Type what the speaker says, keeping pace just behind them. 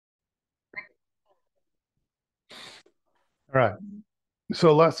All right.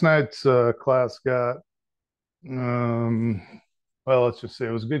 So last night's class got, um, well, let's just say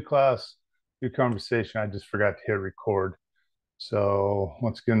it was a good class, good conversation. I just forgot to hit record. So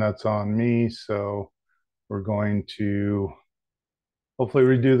once again, that's on me. So we're going to hopefully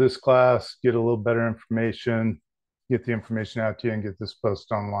redo this class, get a little better information, get the information out to you, and get this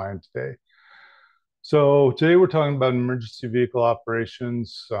posted online today. So today we're talking about emergency vehicle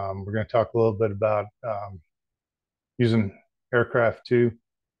operations. We're going to talk a little bit about using aircraft too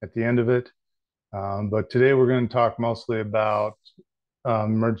at the end of it. But today we're going to talk mostly about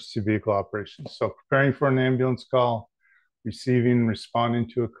emergency vehicle operations. So preparing for an ambulance call, receiving and responding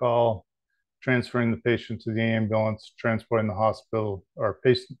to a call, transferring the patient to the ambulance, transporting the hospital or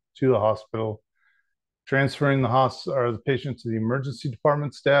patient to the hospital, transferring the patient to the emergency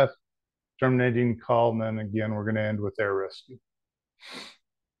department staff, terminating call, and then again we're going to end with air rescue.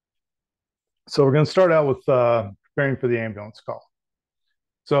 So we're going to start out with preparing for the ambulance call.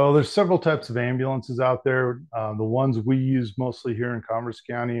 So there's several types of ambulances out there. The ones we use mostly here in Commerce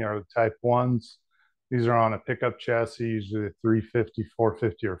County are the type 1s. These are on a pickup chassis, usually a 350,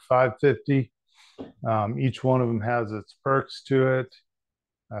 450, or 550. Each one of them has its perks to it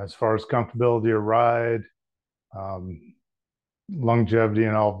as far as comfortability of ride, um, longevity,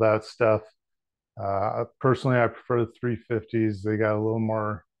 and all of that stuff. Personally, I prefer the 350s. They got a little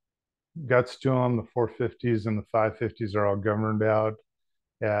more guts to them. The 450s and the 550s are all governed out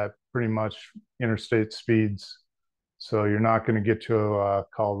at pretty much interstate speeds. So you're not going to get to a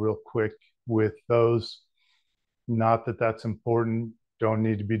call real quick with those. Not that that's important. Don't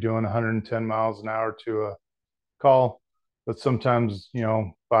need to be doing 110 miles an hour to a call, but sometimes,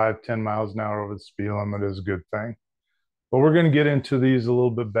 5, 10 miles an hour over the speed limit is a good thing. But we're going to get into these a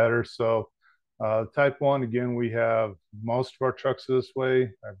little bit better. So type 1, again, we have most of our trucks this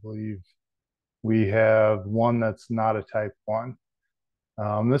way. I believe we have one that's not a type 1.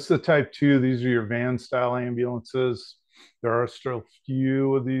 This is a type 2. These are your van style ambulances. There are still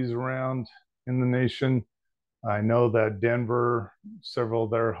few of these around in the nation. I know that Denver, several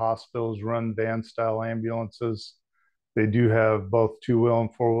of their hospitals run van style ambulances. They do have both 2-wheel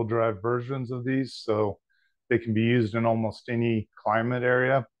and 4-wheel drive versions of these, so they can be used in almost any climate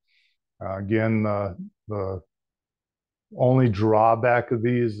area. Again, the only drawback of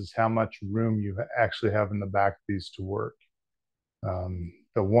these is how much room you actually have in the back of these to work.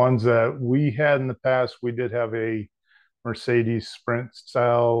 The ones that we had in the past, we did have a Mercedes Sprint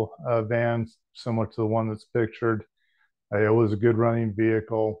style van, similar to the one that's pictured. It was a good running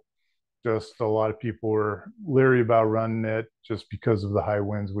vehicle. Just a lot of people were leery about running it just because of the high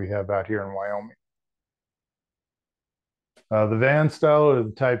winds we have out here in Wyoming. The van style are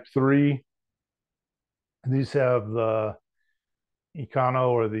the type 3. These have the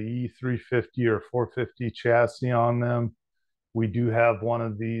Econo or the E350 or 450 chassis on them. We do have one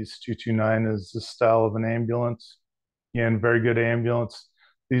of these. 229 is the style of an ambulance. Again, very good ambulance.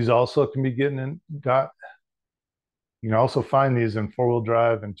 These also can be you can also find these in 4-wheel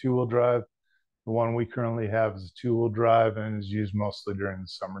drive and 2-wheel drive. The one we currently have is a 2-wheel drive and is used mostly during the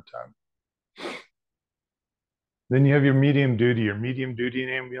summertime. Then you have your medium duty. Your medium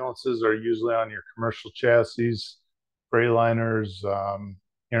duty ambulances are usually on your commercial chassis, Freightliners,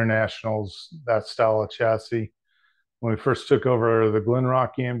 Internationals, that style of chassis. When we first took over the Glen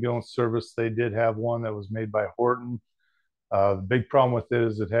Rock Ambulance Service, they did have one that was made by Horton. The big problem with it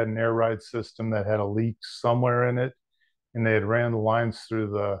is it had an air ride system that had a leak somewhere in it, and they had ran the lines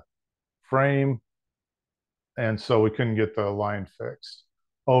through the frame, and so we couldn't get the line fixed.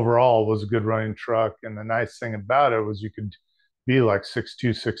 Overall, it was a good running truck, and the nice thing about it was you could be like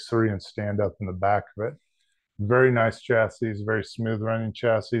 6'2", 6'3", and stand up in the back of it. Very nice chassis, very smooth running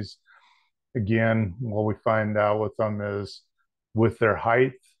chassis. Again, what we find out with them is with their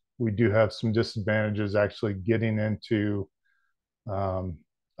height, we do have some disadvantages actually getting into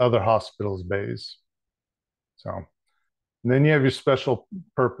other hospitals' bays. So, and then you have your special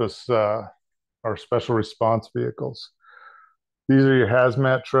purpose or special response vehicles. These are your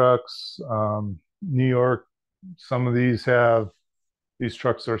hazmat trucks. New York, some of these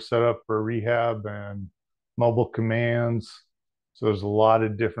trucks are set up for rehab and mobile commands. So there's a lot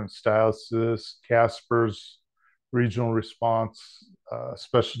of different styles to this. Casper's regional response,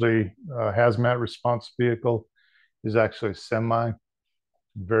 especially hazmat response vehicle, is actually semi.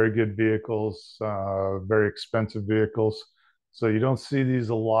 Very good vehicles, very expensive vehicles. So you don't see these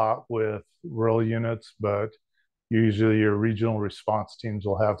a lot with rural units, but usually your regional response teams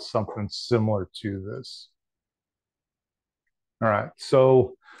will have something similar to this. All right,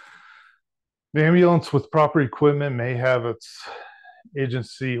 so the ambulance with proper equipment may have its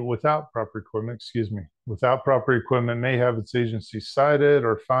agency without proper equipment, without proper equipment may have its agency cited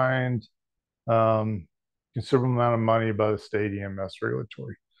or fined considerable amount of money by the state EMS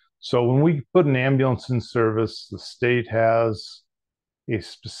regulatory. So when we put an ambulance in service, the state has a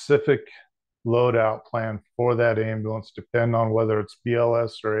specific loadout plan for that ambulance, depending on whether it's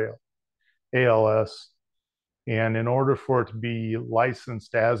BLS or ALS. And in order for it to be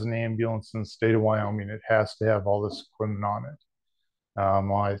licensed as an ambulance in the state of Wyoming, it has to have all this equipment on it.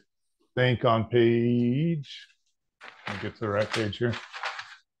 I think on page, let me get to the right page here.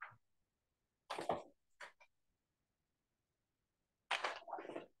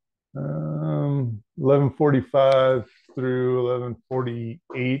 1145 through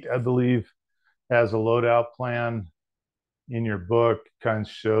 1148, I believe, has a loadout plan in your book, kind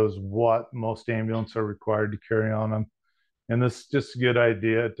of shows what most ambulances are required to carry on them. And this is just a good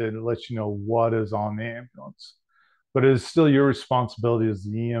idea to let you know what is on the ambulance. But it is still your responsibility as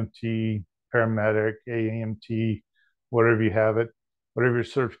the EMT, paramedic, AMT, whatever you have it, whatever your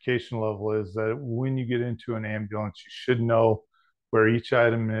certification level is, that when you get into an ambulance, you should know where each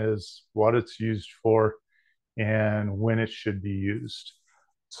item is, what it's used for, and when it should be used.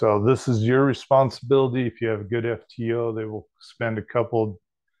 So this is your responsibility. If you have a good FTO, they will spend a couple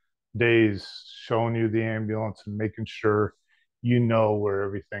days showing you the ambulance and making sure you know where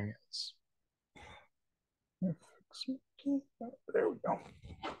everything is. There we go.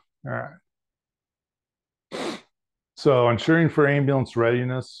 All right. So ensuring for ambulance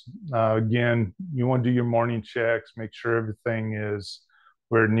readiness, again, you want to do your morning checks, make sure everything is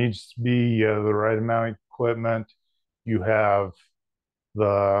where it needs to be, you have the right amount of equipment, you have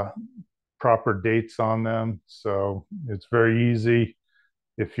the proper dates on them. So it's very easy.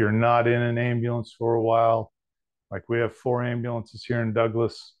 If you're not in an ambulance for a while, like we have 4 ambulances here in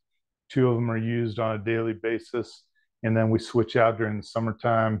Douglas, 2 of them are used on a daily basis. And then we switch out during the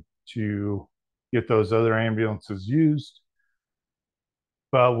summertime to get those other ambulances used.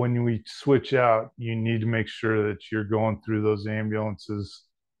 But when we switch out, you need to make sure that you're going through those ambulances,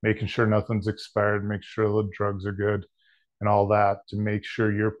 making sure nothing's expired, make sure the drugs are good and all that, to make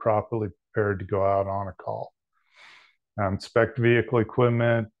sure you're properly prepared to go out on a call. Inspect vehicle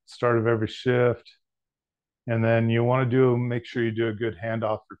equipment, start of every shift. And then you want to make sure you do a good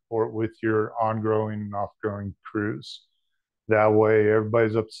handoff report with your ongoing and off-going crews. That way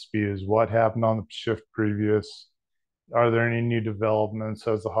everybody's up to speed as what happened on the shift previous. Are there any new developments?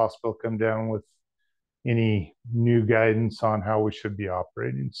 Has the hospital come down with any new guidance on how we should be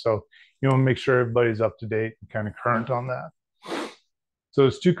operating? So you want to make sure everybody's up to date and kind of current on that. So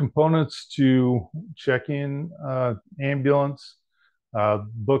there's 2 components to check-in ambulance.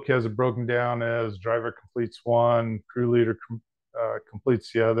 Book has it broken down as driver completes one, crew leader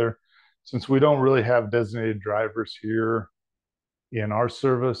completes the other. Since we don't really have designated drivers here in our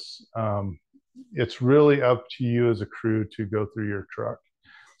service, it's really up to you as a crew to go through your truck.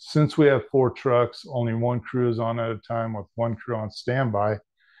 Since we have 4 trucks, only 1 crew is on at a time with 1 crew on standby.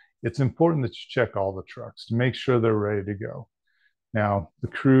 It's important that you check all the trucks to make sure they're ready to go. Now, the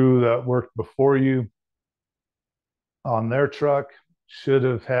crew that worked before you on their truck should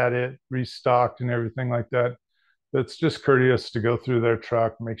have had it restocked and everything like that. But it's just courteous to go through their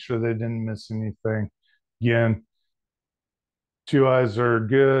truck, make sure they didn't miss anything. Again, 2 eyes are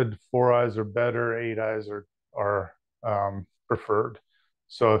good, 4 eyes are better, 8 eyes are preferred.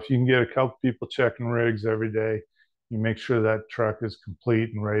 So if you can get a couple people checking rigs every day, you make sure that truck is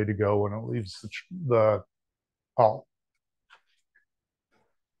complete and ready to go when it leaves the haul.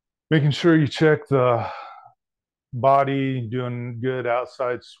 Making sure you check the body, doing good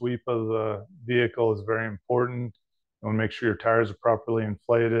outside sweep of the vehicle is very important. You want to make sure your tires are properly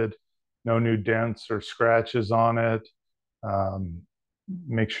inflated, no new dents or scratches on it.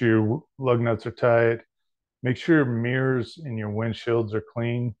 Make sure your lug nuts are tight. Make sure your mirrors and your windshields are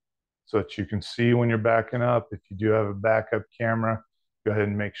clean so that you can see when you're backing up. If you do have a backup camera, go ahead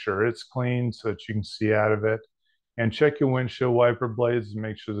and make sure it's clean so that you can see out of it. And check your windshield wiper blades and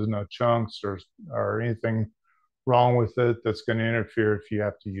make sure there's no chunks or anything wrong with it that's going to interfere if you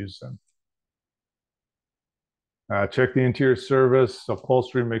have to use them. Check the interior service,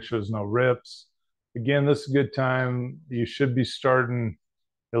 upholstery, make sure there's no rips. Again, this is a good time. You should be starting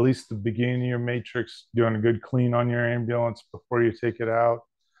at least the beginning of your matrix, doing a good clean on your ambulance before you take it out.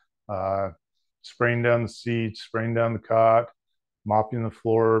 Spraying down the seats, spraying down the cot, mopping the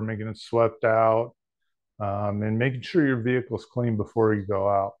floor, making it swept out, and making sure your vehicle's clean before you go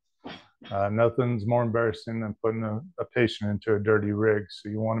out. Nothing's more embarrassing than putting a patient into a dirty rig. So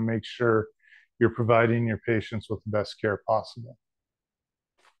you want to make sure you're providing your patients with the best care possible.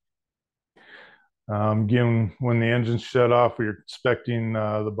 Again, when the engine's shut off, we're inspecting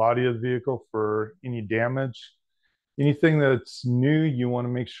the body of the vehicle for any damage. Anything that's new, you want to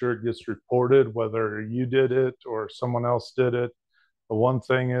make sure it gets reported, whether you did it or someone else did it. The one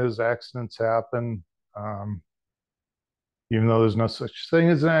thing is accidents happen. Um, Even though there's no such thing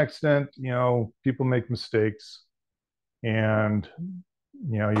as an accident, people make mistakes, and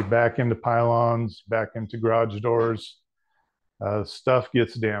you back into pylons, back into garage doors, stuff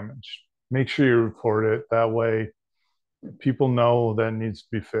gets damaged. Make sure you report it. That way, people know that needs to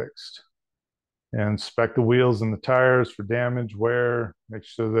be fixed. And inspect the wheels and the tires for damage, wear. Make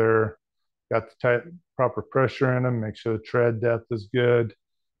sure they're got the proper pressure in them. Make sure the tread depth is good.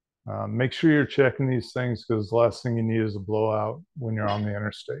 Make sure you're checking these things, because the last thing you need is a blowout when you're on the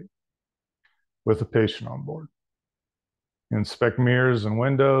interstate with a patient on board. Inspect mirrors and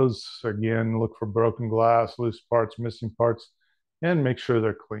windows. Again, look for broken glass, loose parts, missing parts, and make sure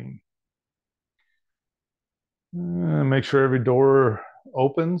they're clean. Make sure every door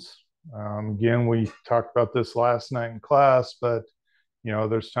opens. Again, we talked about this last night in class, but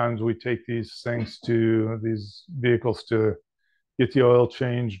there's times we take these vehicles to get the oil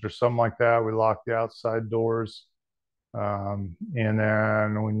changed or something like that. We lock the outside doors. And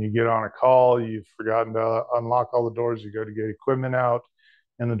then when you get on a call, you've forgotten to unlock all the doors, you go to get equipment out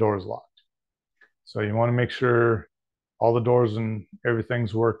and the door is locked. So you want to make sure all the doors and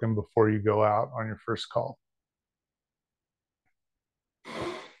everything's working before you go out on your first call.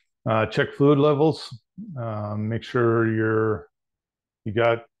 Check fluid levels. Make sure you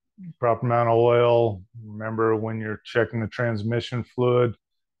got proper amount of oil. Remember, when you're checking the transmission fluid,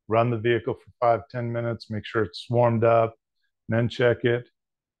 run the vehicle for 5-10 minutes, make sure it's warmed up, and then check it.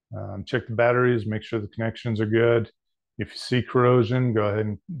 Check the batteries, make sure the connections are good. If you see corrosion, go ahead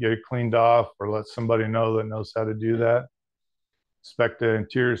and get it cleaned off, or let somebody know that knows how to do that. Inspect the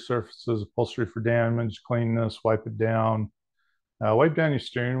interior surfaces, upholstery for damage, cleanness, wipe it down. Wipe down your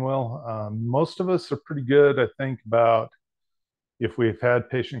steering wheel. Most of us are pretty good, I think, about, if we've had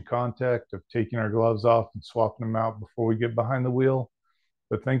patient contact, of taking our gloves off and swapping them out before we get behind the wheel.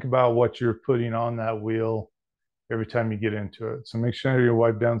 But think about what you're putting on that wheel every time you get into it. So make sure you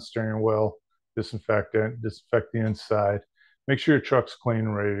wipe down the steering wheel, disinfect it, disinfect the inside. Make sure your truck's clean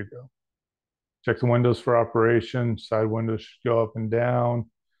and ready to go. Check the windows for operation. Side windows should go up and down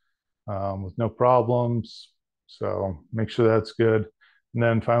with no problems. So make sure that's good. And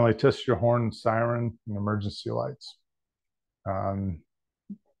then finally, test your horn and siren and emergency lights.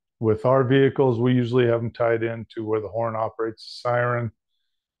 With our vehicles, we usually have them tied into where the horn operates the siren.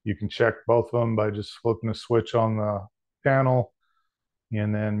 You can check both of them by just flipping a switch on the panel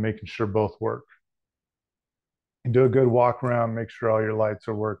and then making sure both work. And do a good walk around, make sure all your lights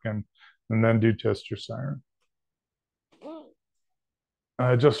are working, and then do test your siren.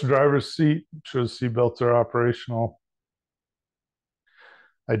 Adjust the driver's seat, make sure the seat belts are operational.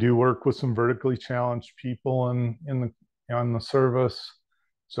 I do work with some vertically challenged people on the service.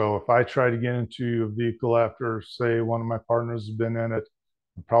 So if I try to get into a vehicle after, say, one of my partners has been in it,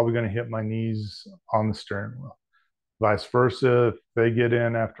 I'm probably going to hit my knees on the steering wheel. Vice versa, if they get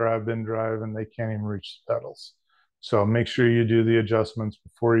in after I've been driving, they can't even reach the pedals. So make sure you do the adjustments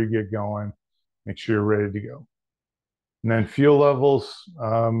before you get going. Make sure you're ready to go. And then fuel levels.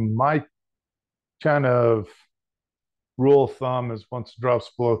 My kind of rule of thumb is, once it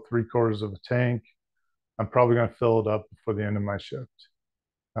drops below 3/4 of a tank, I'm probably going to fill it up before the end of my shift.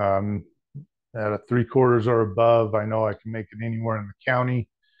 At a 3/4 or above, I know I can make it anywhere in the county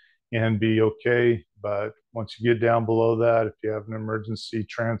and be okay. But once you get down below that, if you have an emergency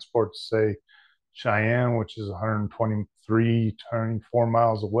transport to, say, Cheyenne, which is 123, 24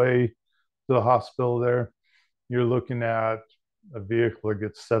 miles away to the hospital there, you're looking at a vehicle that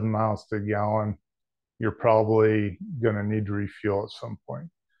gets 7 miles to a gallon. You're probably going to need to refuel at some point.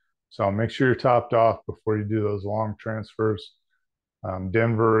 So make sure you're topped off before you do those long transfers.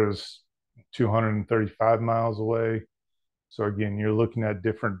 Denver is 235 miles away. So again, you're looking at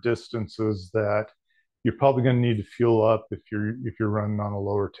different distances that you're probably going to need to fuel up if you're running on a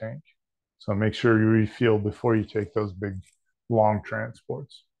lower tank. So make sure you refuel before you take those big long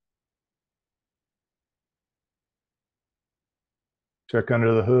transports. Check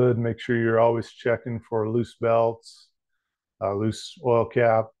under the hood. Make sure you're always checking for loose belts, loose oil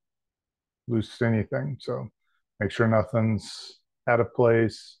cap, loose anything. So make sure nothing's out of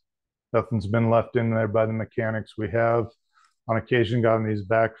place, nothing's been left in there by the mechanics. We have on occasion gotten these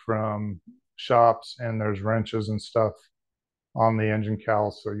back from shops, and there's wrenches and stuff on the engine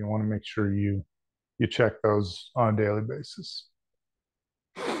cowl, so you want to make sure you check those on a daily basis.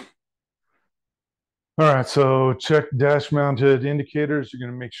 All right, so check dash mounted indicators. You're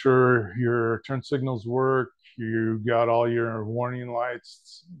going to make sure your turn signals work. You got all your warning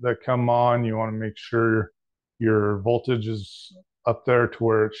lights that come on. You want to make sure your voltage is up there to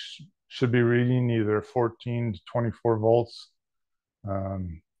where it should be reading either 14 to 24 volts.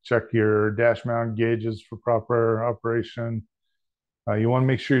 Check your dash mount gauges for proper operation. You want to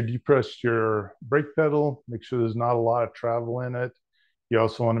make sure you depress your brake pedal, make sure there's not a lot of travel in it. You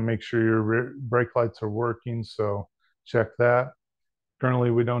also want to make sure your brake lights are working, so check that.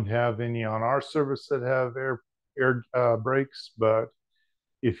 Currently, we don't have any on our service that have air brakes, but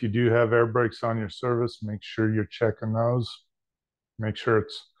if you do have air brakes on your service, make sure you're checking those. Make sure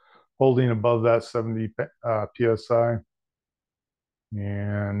it's holding above that 70 psi.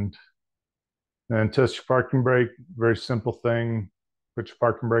 And then test your parking brake. Very simple thing. Put your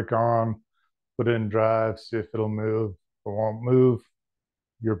parking brake on, put it in drive, see if it'll move. If it won't move,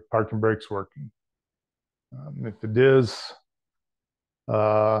 your parking brake's working. If it is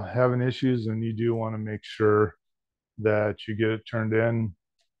having issues, then you do want to make sure that you get it turned in.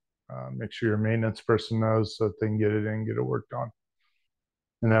 Make sure your maintenance person knows so that they can get it in, get it worked on.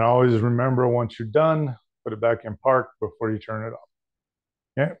 And then always remember, once you're done, put it back in park before you turn it off.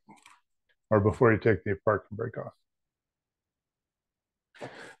 Okay? Or before you take the parking brake off.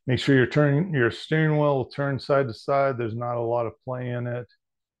 Make sure your steering wheel will turn side to side. There's not a lot of play in it.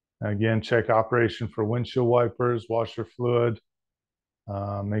 Again, check operation for windshield wipers, washer fluid.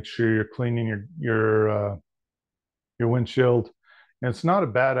 Make sure you're cleaning your windshield. And it's not a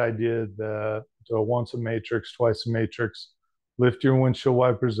bad idea that once a matrix, twice a matrix, lift your windshield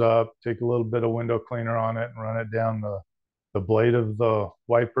wipers up, take a little bit of window cleaner on it, and run it down the blade of the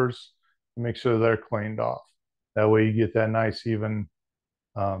wipers to make sure they're cleaned off. That way you get that nice even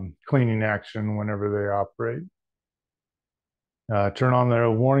cleaning action whenever they operate. Turn on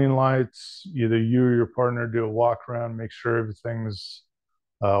the warning lights. Either you or your partner do a walk around, make sure everything's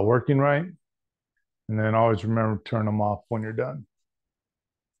working right. And then always remember to turn them off when you're done.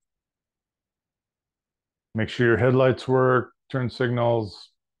 Make sure your headlights work, turn signals,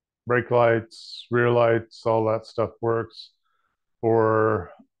 brake lights, rear lights, all that stuff works.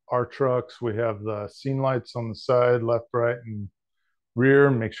 For our trucks, we have the scene lights on the side, left, right, and rear.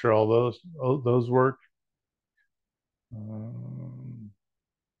 Make sure all those work.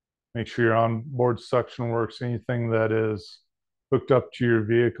 Make sure your onboard suction works. Anything that is hooked up to your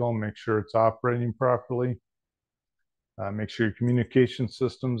vehicle, make sure it's operating properly. Make sure your communication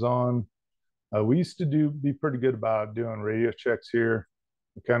system's on. We used to be pretty good about doing radio checks here.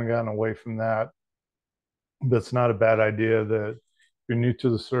 We've kind of gotten away from that. But it's not a bad idea that if you're new to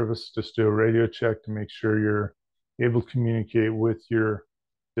the service, just do a radio check to make sure you're able to communicate with your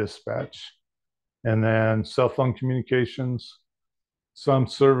dispatch. And then cell phone communications. Some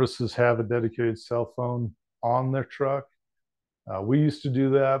services have a dedicated cell phone on their truck. We used to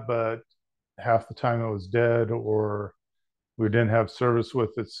do that, but half the time it was dead or we didn't have service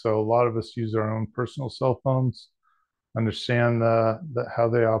with it. So a lot of us use our own personal cell phones, understand how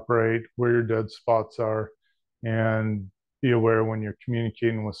they operate, where your dead spots are, and be aware when you're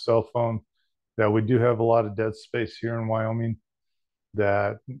communicating with cell phone that we do have a lot of dead space here in Wyoming,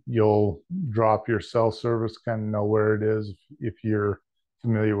 that you'll drop your cell service, kind of know where it is if you're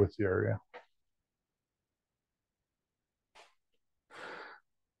familiar with the area.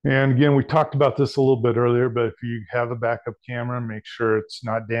 And again, we talked about this a little bit earlier, but if you have a backup camera, make sure it's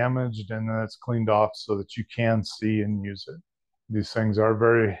not damaged and that it's cleaned off so that you can see and use it. These things are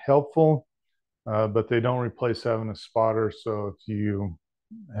very helpful, but they don't replace having a spotter. So if you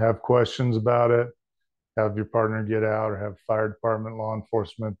have questions about it, have your partner get out or have fire department, law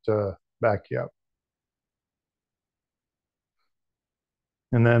enforcement back you up.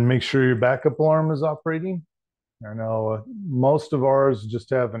 And then make sure your backup alarm is operating. I know most of ours just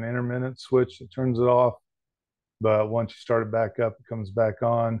have an intermittent switch that turns it off, but once you start it back up, it comes back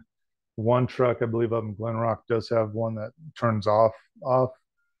on. One truck, I believe up in Glen Rock, does have one that turns off,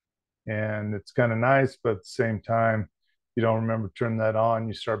 and it's kind of nice, but at the same time, you don't remember to turn that on,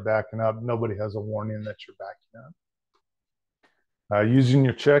 you start backing up, nobody has a warning that you're backing up. Using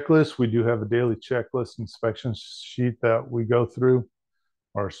your checklist, we do have a daily checklist inspection sheet that we go through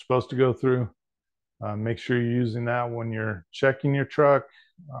or are supposed to go through. Make sure you're using that when you're checking your truck.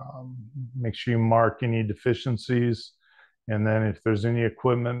 Make sure you mark any deficiencies. And then if there's any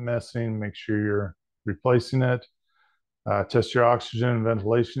equipment missing, make sure you're replacing it. Test your oxygen and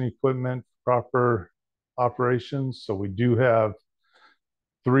ventilation equipment, proper operations. So we do have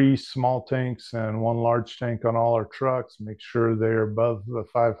 3 small tanks and 1 large tank on all our trucks. Make sure they're above the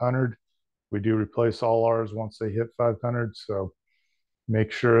 500. We do replace all ours once they hit 500. So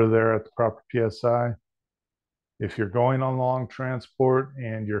make sure they're at the proper PSI. If you're going on long transport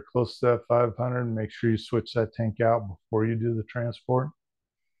and you're close to that 500, make sure you switch that tank out before you do the transport.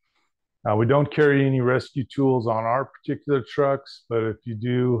 We don't carry any rescue tools on our particular trucks, but if you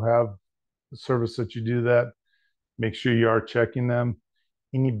do have a service that you do that, make sure you are checking them.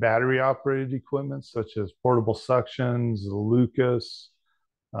 Any battery operated equipment, such as portable suctions, the Lucas,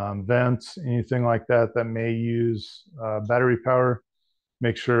 vents, anything like that that may use battery power,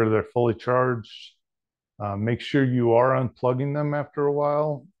 make sure they're fully charged. Make sure you are unplugging them after a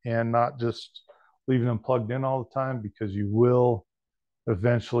while and not just leaving them plugged in all the time, because you will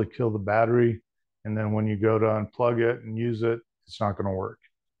eventually kill the battery. And then when you go to unplug it and use it, it's not going to work.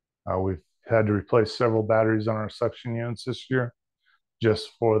 We've had to replace several batteries on our suction units this year just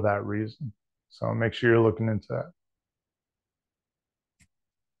for that reason. So make sure you're looking into that.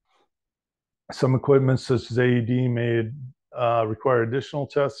 Some equipment such as AED may require additional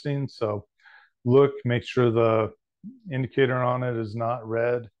testing. So look, make sure the indicator on it is not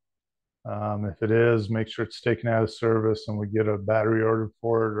red. If it is, make sure it's taken out of service and we get a battery ordered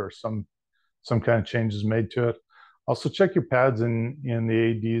for it, or some kind of changes made to it. Also check your pads in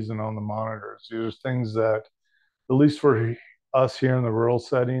the ADs and on the monitors. These are things that, at least for us here in the rural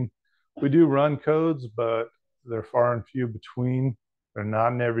setting, we do run codes, but they're far and few between. They're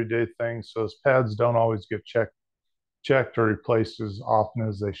not an everyday thing. So those pads don't always get checked or replaced as often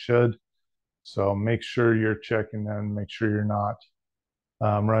as they should. So make sure you're checking them. Make sure you're not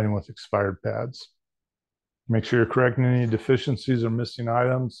running with expired pads. Make sure you're correcting any deficiencies or missing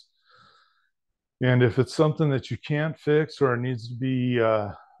items. And if it's something that you can't fix or it needs to be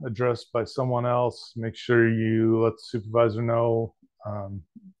addressed by someone else, make sure you let the supervisor know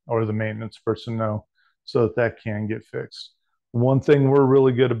or the maintenance person know, so that that can get fixed. One thing we're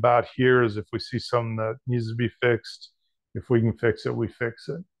really good about here is if we see something that needs to be fixed, if we can fix it, we fix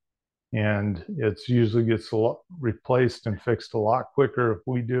it. And it usually gets replaced and fixed a lot quicker if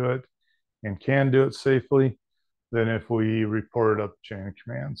we do it and can do it safely than if we report it up the chain of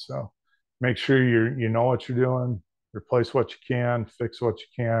command. So make sure you know what you're doing, replace what you can, fix what you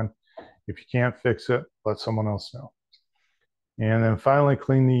can. If you can't fix it, let someone else know. And then finally,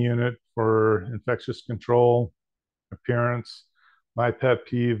 clean the unit for infectious control, appearance. My pet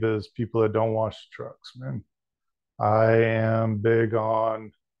peeve is people that don't wash the trucks, man. I am big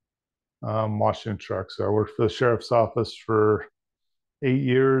on washing trucks. I worked for the sheriff's office for 8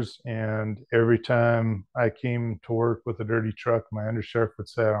 years, and every time I came to work with a dirty truck, my undersheriff would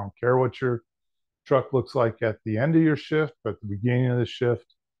say, I don't care what your truck looks like at the end of your shift, but at the beginning of the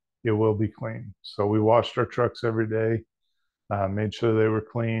shift, it will be clean. So we washed our trucks every day, made sure they were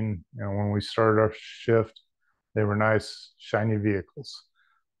clean. And when we started our shift, they were nice, shiny vehicles.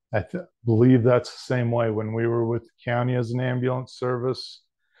 I believe that's the same way when we were with the county as an ambulance service.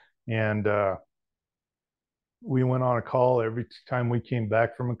 And we went on a call. Every time we came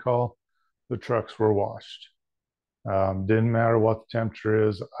back from a call, the trucks were washed. Didn't matter what the temperature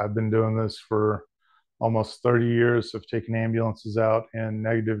is. I've been doing this for almost 30 years of taking ambulances out in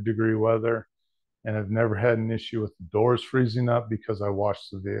negative-degree weather, and I've never had an issue with the doors freezing up because I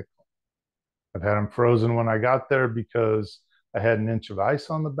washed the vehicle. I've had them frozen when I got there because I had an inch of ice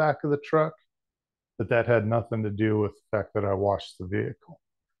on the back of the truck, but that had nothing to do with the fact that I washed the vehicle.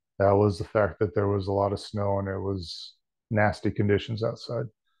 That was the fact that there was a lot of snow and it was nasty conditions outside.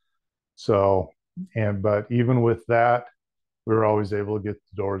 So, but even with that, we were always able to get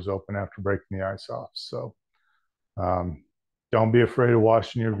the doors open after breaking the ice off. So don't be afraid of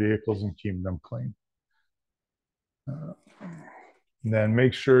washing your vehicles and keeping them clean. And then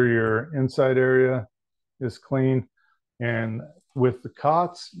make sure your inside area is clean. And with the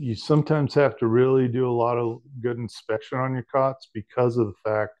cots, you sometimes have to really do a lot of good inspection on your cots because of the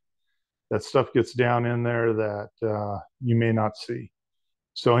fact that stuff gets down in there that you may not see.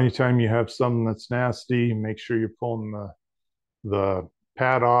 So anytime you have something that's nasty, make sure you're pulling the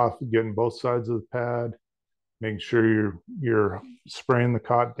pad off, getting both sides of the pad, making sure you're spraying the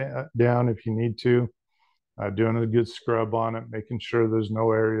cot down if you need to, doing a good scrub on it, making sure there's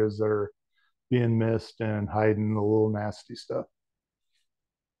no areas that are being missed and hiding the little nasty stuff.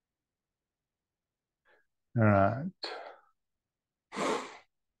 All right.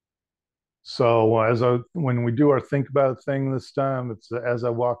 So when we do our think about it thing this time, it's as I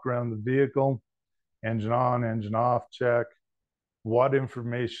walk around the vehicle, engine on, engine off, check. What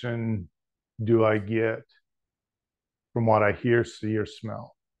information do I get from what I hear, see, or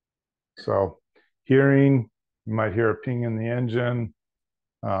smell? So hearing, you might hear a ping in the engine,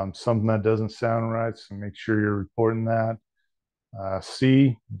 something that doesn't sound right, so make sure you're reporting that.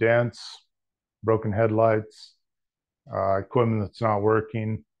 See, dents, broken headlights, equipment that's not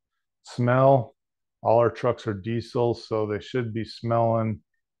working. Smell, All our trucks are diesel, so they should be smelling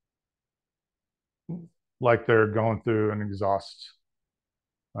like they're going through an exhaust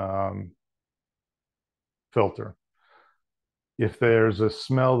um, filter. If there's a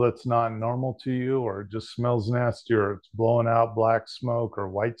smell that's not normal to you, or it just smells nasty, or it's blowing out black smoke or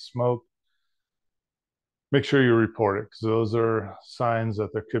white smoke, make sure you report it, because those are signs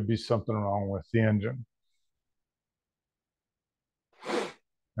that there could be something wrong with the engine.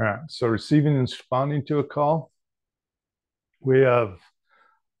 All right, so receiving and responding to a call. We have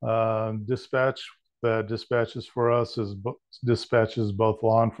dispatch that dispatches for us is dispatches both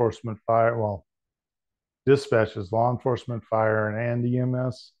law enforcement, fire, well, dispatches law enforcement, fire, and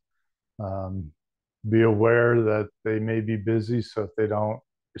EMS. Um, be aware that they may be busy, so if they don't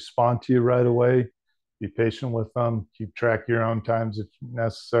respond to you right away, be patient with them. Keep track of your own times if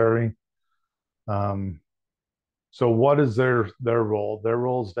necessary. So what is their role? Their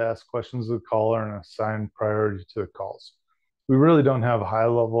role is to ask questions of the caller and assign priority to the calls. We really don't have high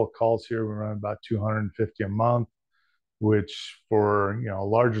level calls here. We run about 250 a month, which for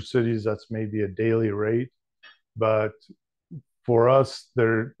larger cities, that's maybe a daily rate. But for us,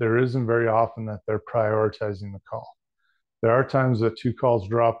 there isn't very often that they're prioritizing the call. There are times that two calls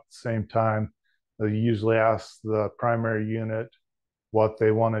drop at the same time. They usually ask the primary unit what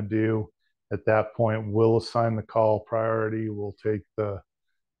they want to do. At that point, we'll assign the call priority. We'll take the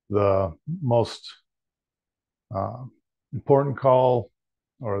most uh, important call,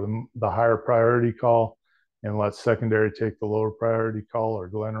 or the higher priority call, and let secondary take the lower priority call, or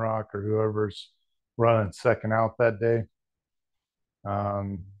Glenrock or whoever's running second out that day.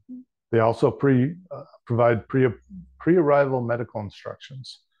 They also provide pre-arrival medical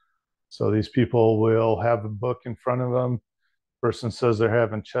instructions. So these people will have a book in front of them. Person says they're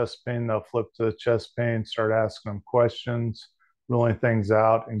having chest pain, they'll flip to the chest pain, start asking them questions, ruling things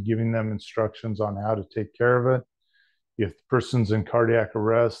out, and giving them instructions on how to take care of it. If the person's in cardiac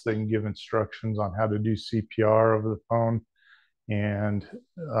arrest, they can give instructions on how to do CPR over the phone, and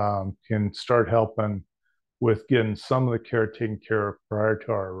can start helping with getting some of the care taken care of prior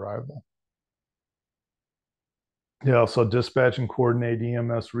to our arrival. They also dispatch and coordinate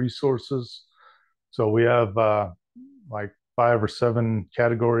EMS resources. So we have like 5 or 7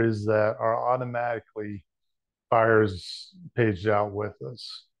 categories that are automatically fires paged out with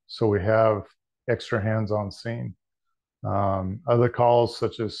us. So we have extra hands on scene. Other calls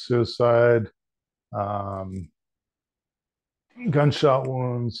such as suicide, um, gunshot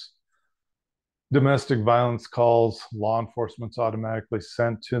wounds, domestic violence calls, law enforcement's automatically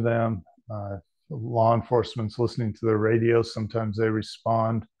sent to them. Law enforcement's listening to the radio. Sometimes they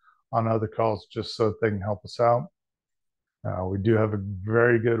respond on other calls just so that they can help us out. We do have a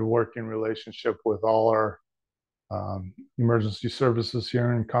very good working relationship with all our emergency services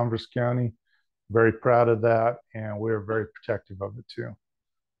here in Converse County. Very proud of that, and we're very protective of it too.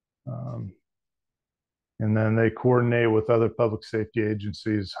 And then they coordinate with other public safety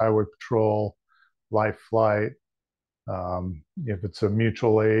agencies, highway patrol, life flight. If it's a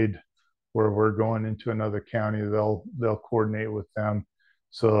mutual aid where we're going into another county, they'll coordinate with them,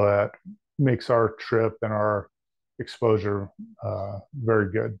 so that makes our trip and our exposure very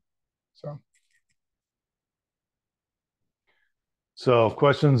good. So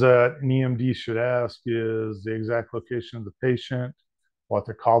questions that an EMD should ask is the exact location of the patient, what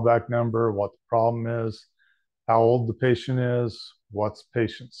the callback number, what the problem is, how old the patient is, what's the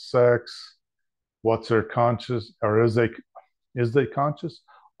patient's sex, what's their conscious, or is they conscious?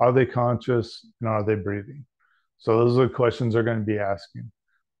 Are they conscious, and are they breathing? So those are the questions they're going to be asking.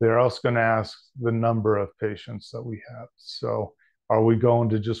 They're also going to ask the number of patients that we have. So are we going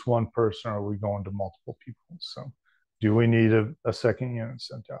to just one person, or are we going to multiple people? So do we need a second unit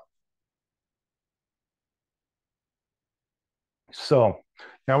sent out? So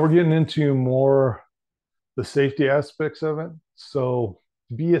now we're getting into more the safety aspects of it. So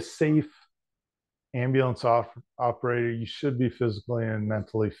to be a safe ambulance operator, you should be physically and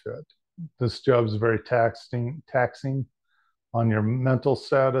mentally fit. This job is very taxing on your mental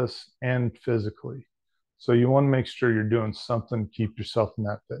status and physically. So you want to make sure you're doing something to keep yourself in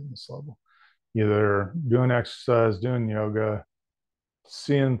that fitness level. Either doing exercise, doing yoga,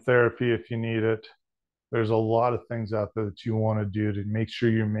 seeing therapy if you need it. There's a lot of things out there that you want to do to make sure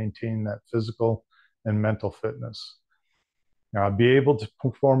you maintain that physical and mental fitness. Now, be able to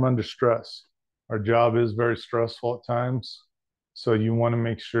perform under stress. Our job is very stressful at times, so you want to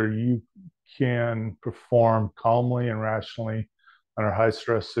make sure you can perform calmly and rationally under high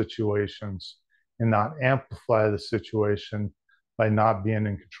stress situations, and not amplify the situation by not being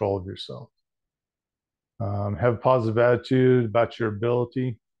in control of yourself. Have a positive attitude about your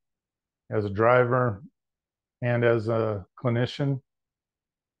ability, as a driver and as a clinician.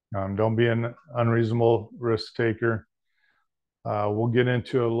 Don't be an unreasonable risk taker. We'll get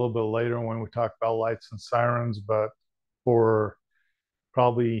into it a little bit later when we talk about lights and sirens, but for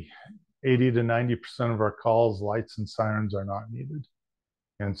probably 80 to 90% of our calls, lights and sirens are not needed.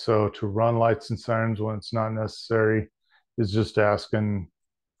 And so to run lights and sirens when it's not necessary is just asking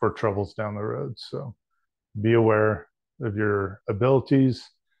for troubles down the road. So be aware of your abilities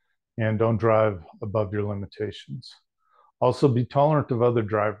and don't drive above your limitations. Also, be tolerant of other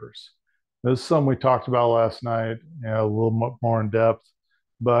drivers. This is something we talked about last night, a little more in depth,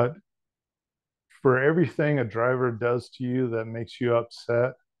 but for everything a driver does to you that makes you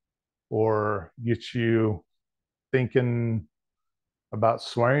upset or gets you thinking about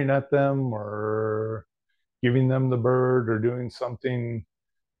swearing at them or giving them the bird or doing something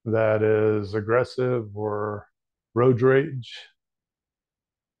that is aggressive or road rage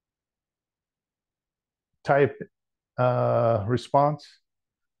type response,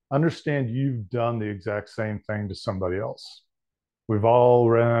 understand you've done the exact same thing to somebody else. We've all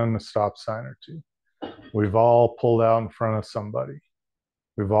ran a stop sign or two. We've all pulled out in front of somebody.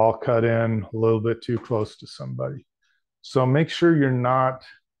 We've all cut in a little bit too close to somebody. So make sure you're not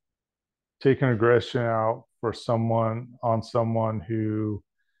taking aggression out for someone on someone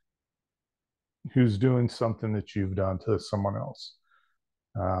who's doing something that you've done to someone else.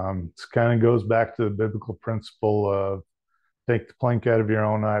 It kind of goes back to the biblical principle of take the plank out of your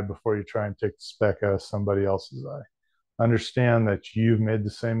own eye before you try and take the speck out of somebody else's eye. Understand that you've made the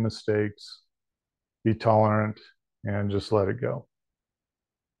same mistakes, be tolerant, and just let it go.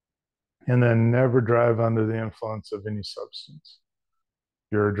 And then never drive under the influence of any substance.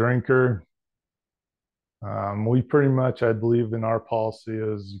 If you're a drinker, we pretty much, I believe in our policy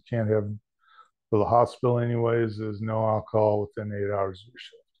is you can't have, for the hospital anyways, is no alcohol within 8 hours of your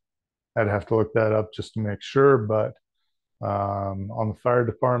shift. I'd have to look that up just to make sure, but on the fire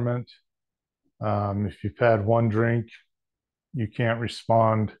department, if you've had one drink, you can't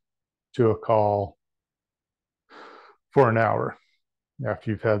respond to a call for an hour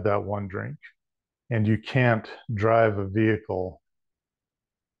after you've had that one drink. And you can't drive a vehicle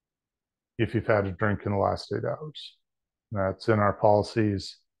if you've had a drink in the last 8 hours. That's in our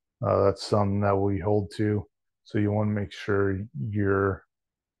policies. That's something that we hold to. So you want to make sure you're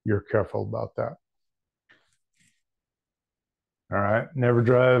careful about that. All right. Never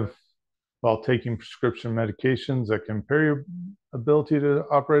drive while taking prescription medications that can impair your ability to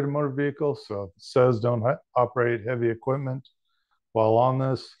operate a motor vehicle. So if it says don't operate heavy equipment while on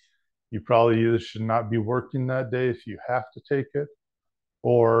this, you probably either should not be working that day if you have to take it,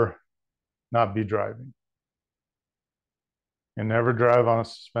 or not be driving. And never drive on a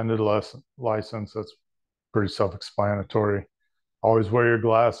suspended license. That's pretty self-explanatory. Always wear your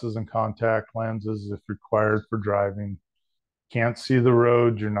glasses and contact lenses if required for driving. Can't see the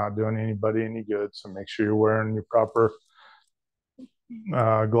road, you're not doing anybody any good. So make sure you're wearing your proper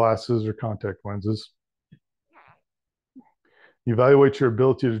glasses or contact lenses. Evaluate your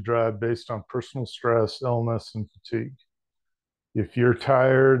ability to drive based on personal stress, illness, and fatigue. If you're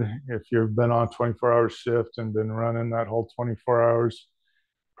tired, if you've been on a 24-hour shift and been running that whole 24 hours,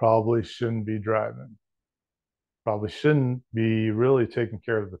 probably shouldn't be driving. Probably shouldn't be really taking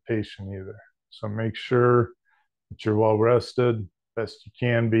care of the patient either. So make sure that you're well rested, best you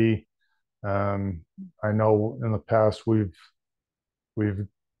can be. I know in the past we've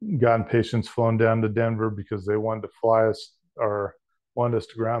gotten patients flown down to Denver because they wanted to fly us or wanted us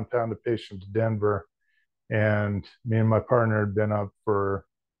to ground pound a patient to Denver. And me and my partner had been up for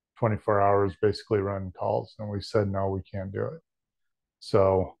 24 hours basically running calls. And we said, no, we can't do it.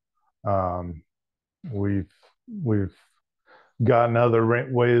 So we've gotten other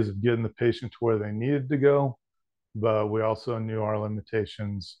ways of getting the patient to where they needed to go, but we also knew our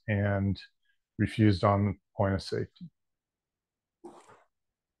limitations and refused on the point of safety.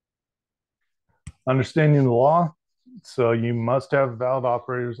 Understanding the law. So you must have a valid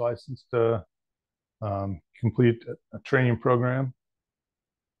operator's license to complete a training program.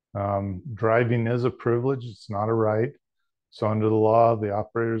 Driving is a privilege, it's not a right. So under the law, the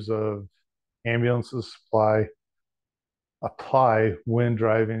operators of ambulances apply when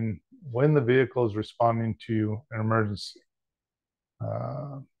driving, when the vehicle is responding to an emergency.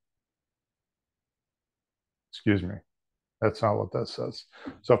 Excuse me, that's not what that says.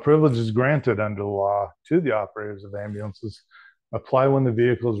 So privilege is granted under the law to the operators of ambulances, apply when the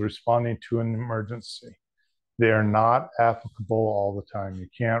vehicle is responding to an emergency. They are not applicable all the time. You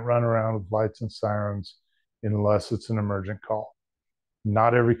can't run around with lights and sirens unless it's an emergent call.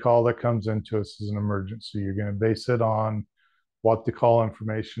 Not every call that comes into us is an emergency. You're going to base it on what the call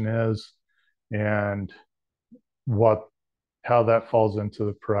information is and how that falls into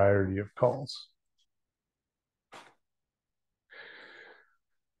the priority of calls.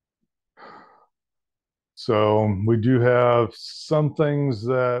 So we do have some things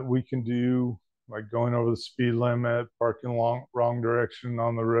that we can do, like going over the speed limit, parking wrong direction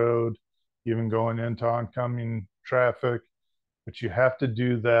on the road, even going into oncoming traffic. But you have to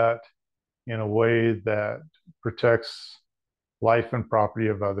do that in a way that protects life and property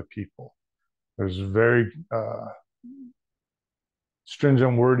of other people. There's very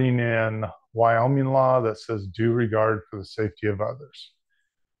stringent wording in Wyoming law that says due regard for the safety of others.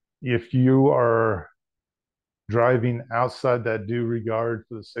 If you are driving outside that due regard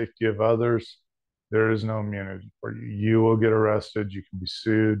for the safety of others, there is no immunity for you. You will get arrested, you can be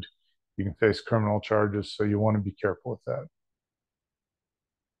sued, you can face criminal charges, so you want to be careful with that.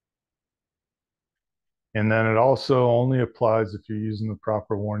 And then it also only applies if you're using the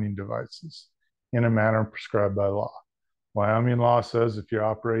proper warning devices in a manner prescribed by law. Wyoming law says if you're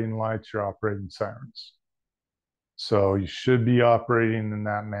operating lights, you're operating sirens. So you should be operating in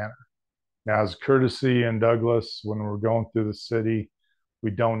that manner. Now, as courtesy in Douglas, when we're going through the city,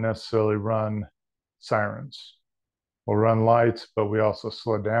 we don't necessarily run sirens. We'll run lights, but we also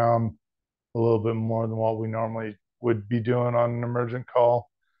slow down a little bit more than what we normally would be doing on an emergent call.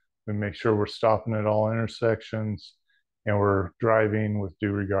 We make sure we're stopping at all intersections and we're driving with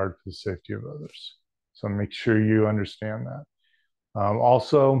due regard for the safety of others. So make sure you understand that.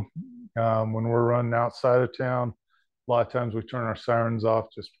 Also, when we're running outside of town, a lot of times we turn our sirens off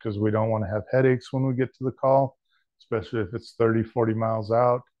just because we don't want to have headaches when we get to the call, especially if it's 30, 40 miles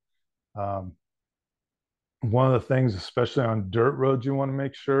out. One of the things, especially on dirt roads, you want to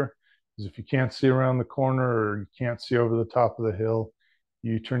make sure is if you can't see around the corner or you can't see over the top of the hill,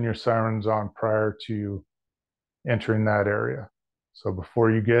 you turn your sirens on prior to entering that area. So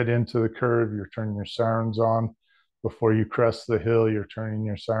before you get into the curve, you're turning your sirens on. Before you crest the hill, you're turning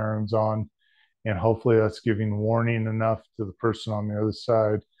your sirens on. And hopefully that's giving warning enough to the person on the other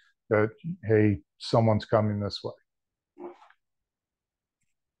side that, hey, someone's coming this way.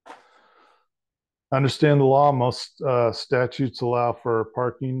 Understand the law. Most statutes allow for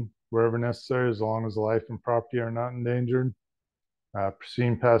parking wherever necessary as long as life and property are not endangered.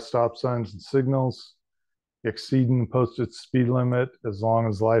 Proceeding past stop signs and signals, exceeding the posted speed limit as long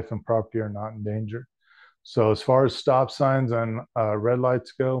as life and property are not endangered. So as far as stop signs and red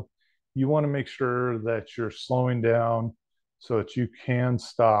lights go, you want to make sure that you're slowing down so that you can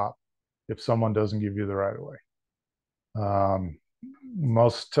stop if someone doesn't give you the right of way.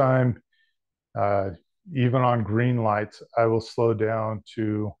 Most time, even on green lights, I will slow down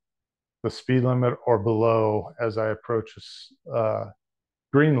to the speed limit or below as I approach a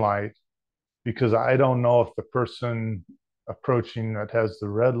green light, because I don't know if the person approaching that has the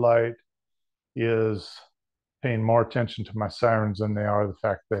red light is paying more attention to my sirens than they are the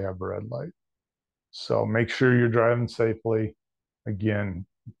fact they have a red light. So make sure you're driving safely. Again,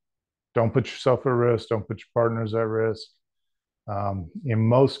 don't put yourself at risk. Don't put your partners at risk. In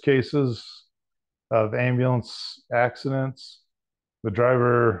most cases of ambulance accidents, the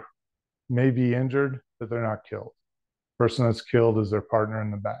driver may be injured, but they're not killed. The person that's killed is their partner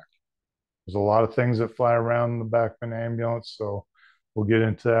in the back. There's a lot of things that fly around in the back of an ambulance, so we'll get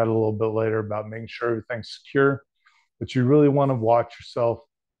into that a little bit later about making sure everything's secure. But you really want to watch yourself,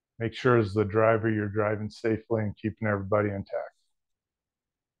 make sure as the driver you're driving safely and keeping everybody intact.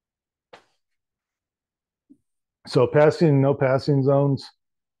 So passing, no passing zones,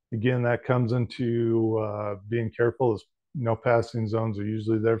 again, that comes into being careful. As no passing zones are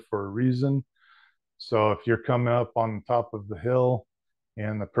usually there for a reason. So if you're coming up on the top of the hill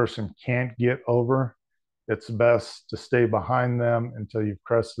and the person can't get over, it's best to stay behind them until you've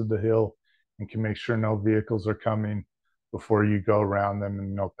crested the hill and can make sure no vehicles are coming before you go around them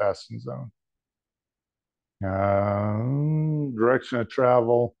in no passing zone. Direction of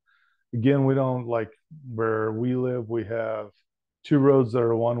travel. Again, we don't, like where we live, we have two roads that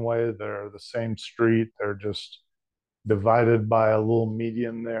are one way. They're the same street. They're just divided by a little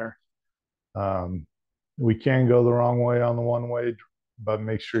median there. We can go the wrong way on the one way, but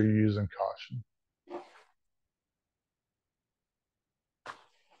make sure you're using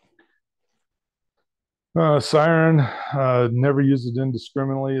caution. Siren, never use it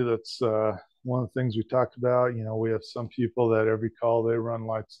indiscriminately. That's one of the things we talked about. You know, we have some people that every call they run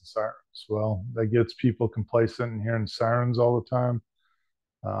lights and sirens. Well, that gets people complacent in hearing sirens all the time.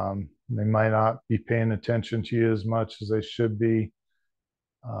 They might not be paying attention to you as much as they should be.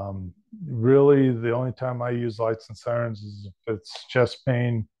 Really, the only time I use lights and sirens is if it's chest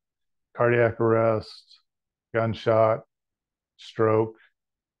pain, cardiac arrest, gunshot, stroke.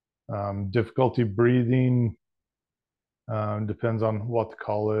 Difficulty breathing, depends on what the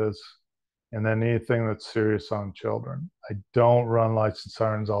call is. And then anything that's serious on children. I don't run lights and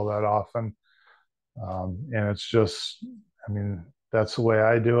sirens all that often. And it's just, I mean, that's the way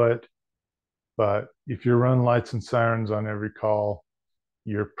I do it. But if you run lights and sirens on every call,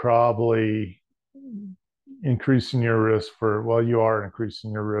 you're probably increasing your risk for, well, you are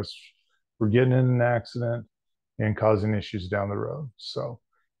increasing your risk for getting in an accident and causing issues down the road. So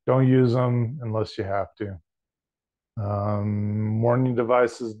don't use them unless you have to. Warning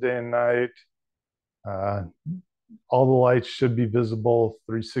devices day and night. All the lights should be visible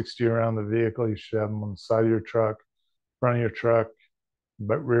 360 around the vehicle. You should have them on the side of your truck, front of your truck,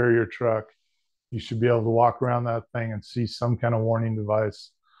 but rear of your truck. You should be able to walk around that thing and see some kind of warning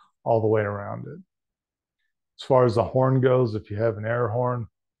device all the way around it. As far as the horn goes, if you have an air horn,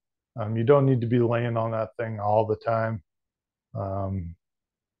 you don't need to be laying on that thing all the time.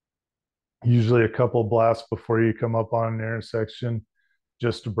 Usually a couple blasts before you come up on an intersection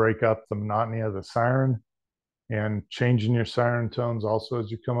just to break up the monotony of the siren. And changing your siren tones also as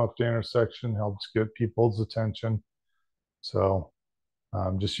you come up to intersection helps get people's attention. So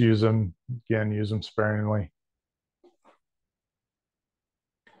just use them, again, use them sparingly.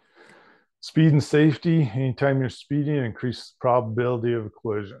 Speed and safety, anytime you're speeding, increases the probability of a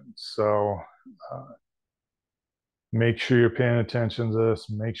collision. So make sure you're paying attention to this,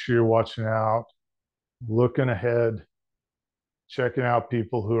 make sure you're watching out, looking ahead, checking out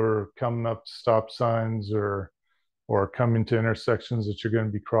people who are coming up to stop signs or coming to intersections that you're going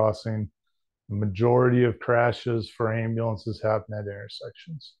to be crossing. The majority of crashes for ambulances happen at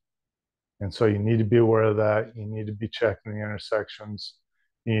intersections. And so you need to be aware of that. You need to be checking the intersections.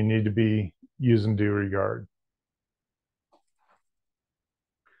 You need to be using due regard.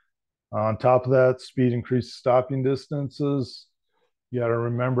 On top of that, speed increases stopping distances. You got to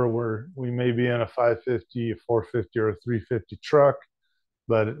remember we may be in a 550, a 450, or a 350 truck,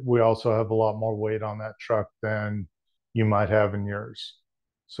 but we also have a lot more weight on that truck than you might have in yours.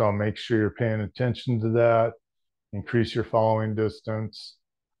 So make sure you're paying attention to that. Increase your following distance.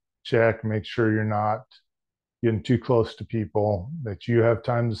 Check, make sure you're not getting too close to people, that you have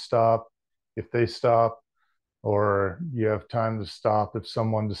time to stop if they stop, or you have time to stop if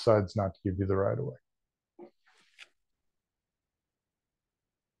someone decides not to give you the right of way.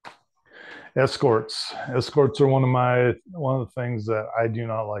 Escorts. Escorts are one of the things that I do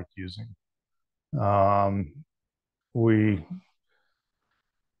not like using.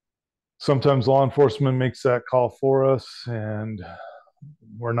 Sometimes law enforcement makes that call for us, and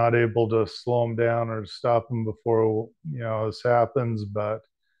we're not able to slow them down or stop them before this happens. But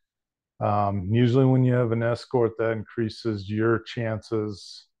usually, when you have an escort, that increases your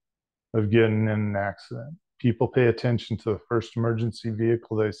chances of getting in an accident. People pay attention to the first emergency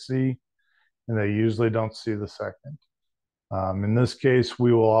vehicle they see, and they usually don't see the second. In this case,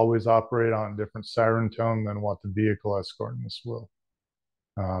 we will always operate on a different siren tone than what the vehicle escorting us will.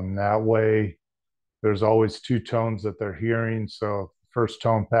 That way, there's always two tones that they're hearing. So if the first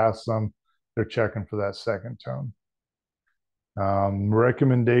tone passes them, they're checking for that second tone.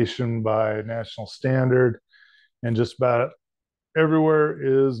 Recommendation by national standard and just about everywhere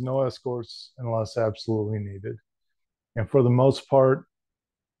is no escorts unless absolutely needed. And for the most part,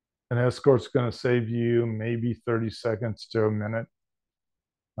 an escort's going to save you maybe 30 seconds to a minute.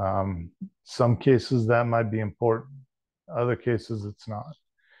 Some cases that might be important. Other cases, it's not.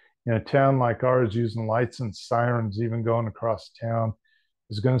 In a town like ours, using lights and sirens, even going across town,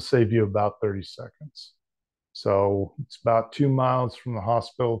 is going to save you about 30 seconds. So it's about 2 miles from the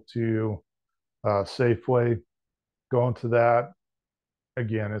hospital to Safeway. Going to that,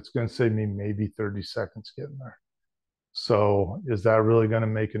 again, it's going to save me maybe 30 seconds getting there. So is that really going to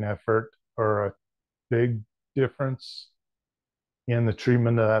make an effort or a big difference in the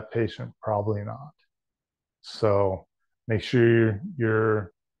treatment of that patient? Probably not. So make sure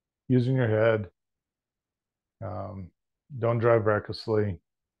you're using your head. Don't drive recklessly,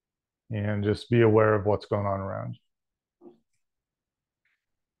 and just be aware of what's going on around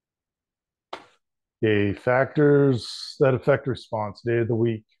you. Okay, factors that affect response, day of the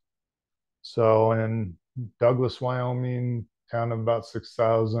week. So in Douglas, Wyoming, town of about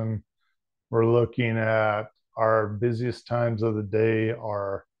 6,000, we're looking at our busiest times of the day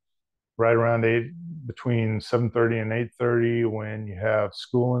are right around between 7:30 and 8:30 when you have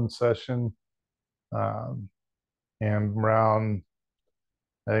school in session, and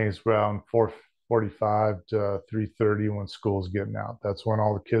I think it's around 4:45 to 3:30 when school's getting out. That's when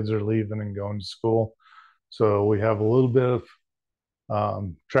all the kids are leaving and going to school. So we have a little bit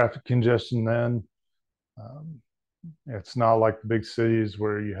of traffic congestion then. It's not like the big cities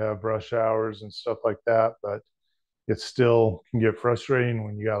where you have rush hours and stuff like that, but it still can get frustrating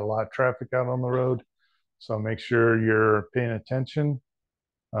when you got a lot of traffic out on the road. So make sure you're paying attention,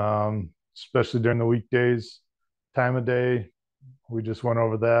 especially during the weekdays. Time of day, we just went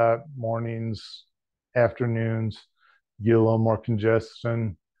over that. Mornings, afternoons, get a little more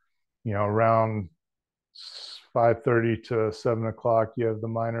congestion. Around 5:30 to 7 o'clock, you have the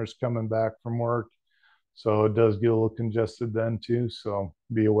miners coming back from work. So it does get a little congested then too. So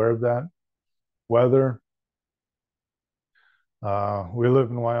be aware of that. Weather. We live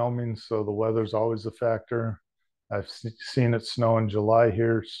in Wyoming, so the weather's always a factor. I've seen it snow in July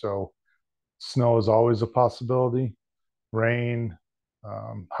here, so snow is always a possibility. Rain,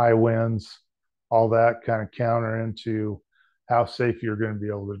 high winds, all that kind of counter into how safe you're going to be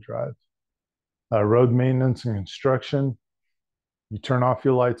able to drive. Road maintenance and construction. You turn off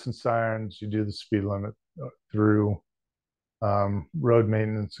your lights and sirens. You do the speed limit through road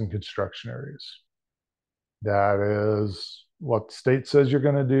maintenance and construction areas. That is what the state says you're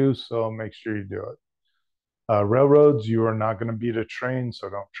going to do, so make sure you do it. Railroads, you are not going to beat a train, so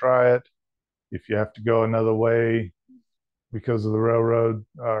don't try it. If you have to go another way because of the railroad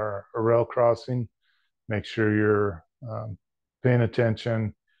or a rail crossing, make sure you're paying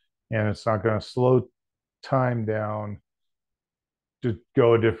attention, and it's not going to slow time down to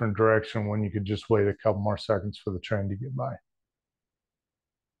go a different direction when you could just wait a couple more seconds for the train to get by.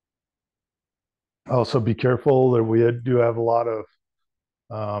 Also, be careful that we do have a lot of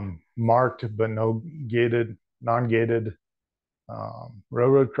marked but no gated, non-gated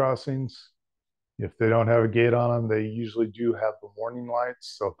railroad crossings. If they don't have a gate on them, they usually do have the warning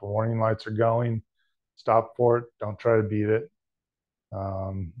lights. So if the warning lights are going, stop for it. Don't try to beat it.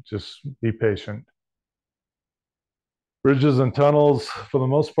 Just be patient. Bridges and tunnels, for the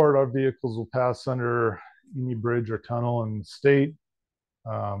most part, our vehicles will pass under any bridge or tunnel in the state.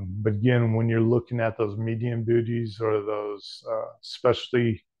 But again, when you're looking at those medium duties or those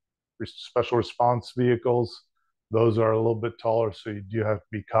special response vehicles, those are a little bit taller, so you do have to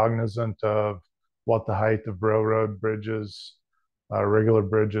be cognizant of what the height of railroad bridges, regular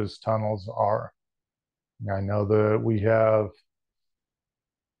bridges, tunnels are. I know that we have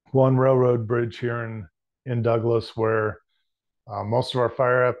one railroad bridge here in Douglas where most of our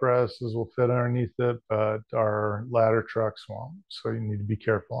fire apparatuses will fit underneath it, but our ladder trucks won't. So you need to be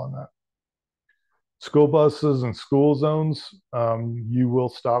careful on that. School buses and school zones, you will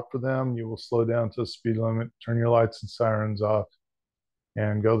stop for them. You will slow down to the speed limit, turn your lights and sirens off,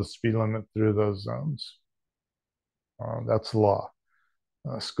 and go the speed limit through those zones. That's the law.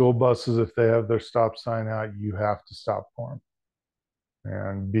 School buses, if they have their stop sign out, you have to stop for them,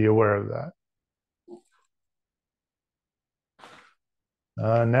 and be aware of that.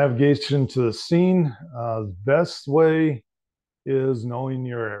 Navigation to the scene. The best way is knowing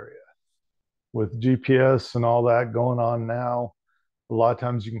your area. With GPS and all that going on now, a lot of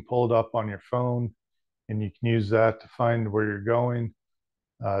times you can pull it up on your phone and you can use that to find where you're going.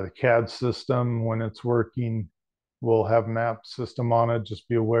 The CAD system, when it's working, will have map system on it. Just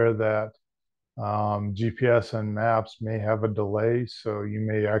be aware that GPS and maps may have a delay, so you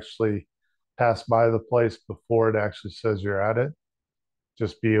may actually pass by the place before it actually says you're at it.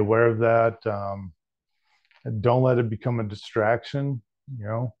 Just be aware of that. Don't let it become a distraction.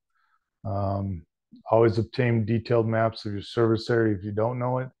 Always obtain detailed maps of your service area if you don't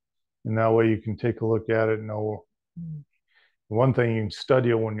know it, and that way you can take a look at it and know. One thing, you can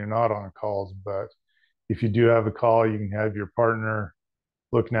study it when you're not on calls, but if you do have a call, you can have your partner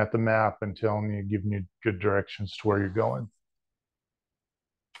looking at the map and telling you, giving you good directions to where you're going.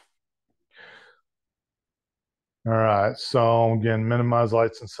 All right, so again, minimize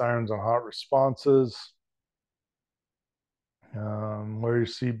lights and sirens on hot responses. Wear your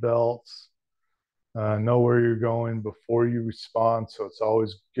seatbelts. Know where you're going before you respond. So it's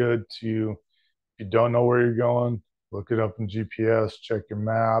always good to, if you don't know where you're going, look it up in GPS, check your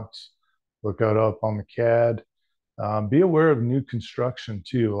maps, look it up on the CAD. Be aware of new construction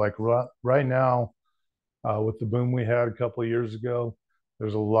too. Like right now, with the boom we had a couple of years ago,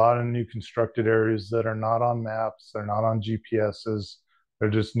 there's a lot of new constructed areas that are not on maps, they're not on GPSs,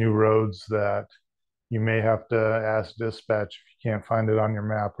 they're just new roads that you may have to ask dispatch if you can't find it on your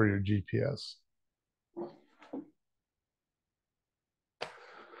map or your GPS.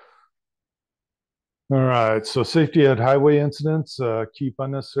 All right, so safety at highway incidents, keep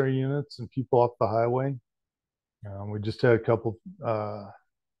unnecessary units and people off the highway. We just had a couple,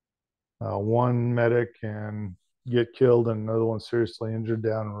 one medic and get killed and another one seriously injured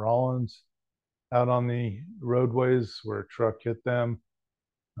down in Rollins, out on the roadways where a truck hit them.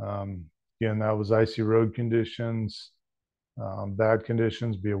 Again, that was icy road conditions, bad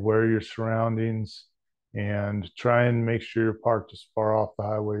conditions. Be aware of your surroundings and try and make sure you're parked as far off the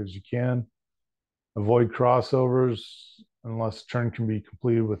highway as you can. Avoid crossovers unless turn can be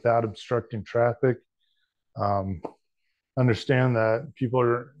completed without obstructing traffic. Understand that people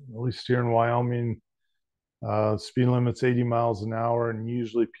are, at least here in Wyoming, speed limit's 80 miles an hour, and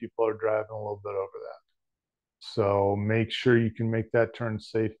usually people are driving a little bit over that. So make sure you can make that turn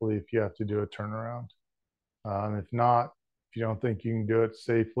safely if you have to do a turnaround. If not, if you don't think you can do it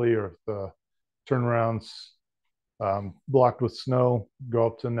safely, or if the turnaround's blocked with snow, go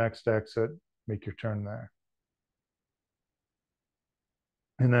up to the next exit, make your turn there.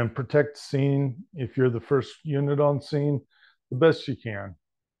 And then protect the scene. If you're the first unit on scene, the best you can.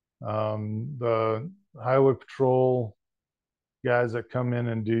 The highway patrol guys that come in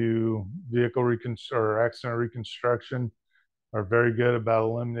and do vehicle or accident reconstruction are very good about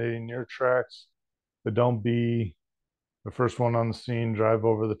eliminating near tracks, but don't be the first one on the scene, drive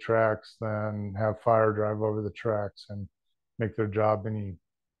over the tracks, then have fire drive over the tracks and make their job any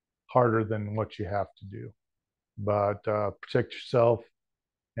harder than what you have to do. But protect yourself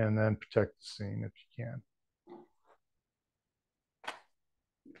and then protect the scene if you can.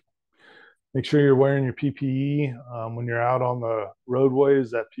 Make sure you're wearing your PPE. When you're out on the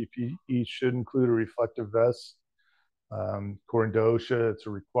roadways, that PPE should include a reflective vest. According to OSHA, it's a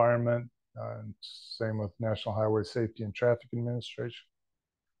requirement. Same with National Highway Safety and Traffic Administration.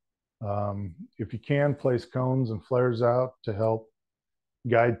 If you can, place cones and flares out to help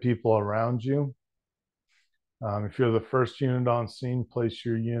guide people around you. If you're the first unit on scene, place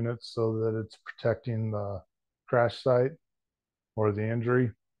your unit so that it's protecting the crash site or the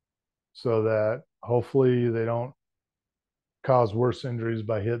injury, so that hopefully they don't cause worse injuries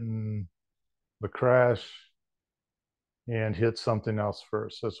by hitting the crash and hit something else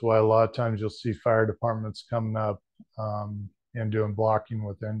first. That's why a lot of times you'll see fire departments coming up and doing blocking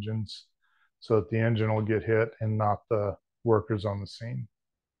with engines so that the engine will get hit and not the workers on the scene.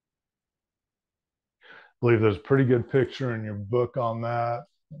 I believe there's a pretty good picture in your book on that.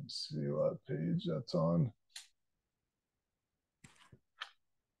 Let's see what page that's on.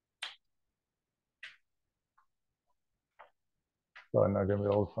 Probably not going to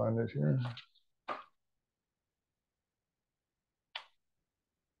be able to find it here.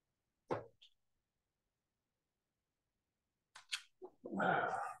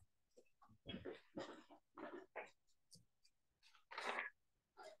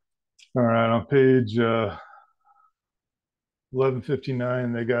 All right, on page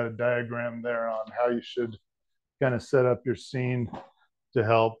 1159, they got a diagram there on how you should kind of set up your scene to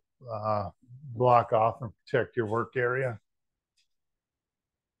help block off and protect your work area.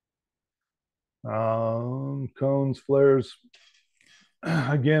 Cones, flares.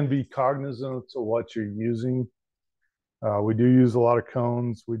 Again, be cognizant of what you're using. We do use a lot of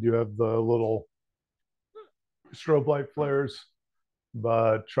cones. We do have the little strobe light flares,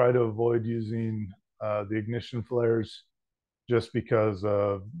 but try to avoid using the ignition flares, just because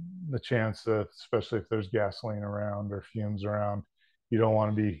of the chance that, especially if there's gasoline around or fumes around, you don't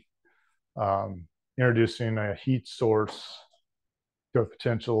want to be introducing a heat source to a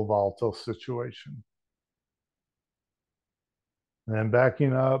potential volatile situation. And then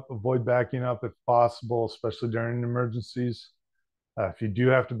backing up, avoid backing up if possible, especially during emergencies. If you do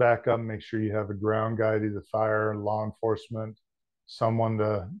have to back up, make sure you have a ground guy, either fire, law enforcement, someone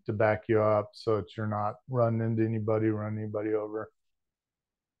to back you up so that you're not running into anybody, running anybody over.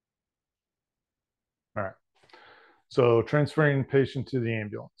 All right. So transferring the patient to the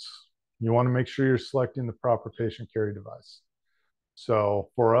ambulance. You want to make sure you're selecting the proper patient carry device. So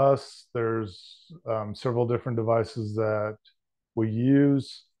for us, there's several different devices that we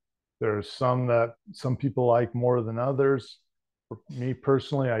use. There's some that some people like more than others. For me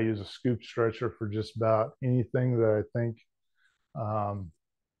personally, I use a scoop stretcher for just about anything that I think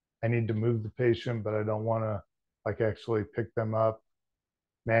I need to move the patient, but I don't want to like actually pick them up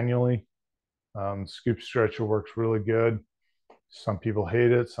manually. Scoop stretcher works really good. Some people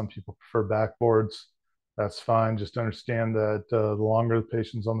hate it. Some people prefer backboards. That's fine. Just understand that the longer the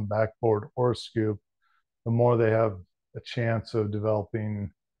patient's on the backboard or scoop, the more they have a chance of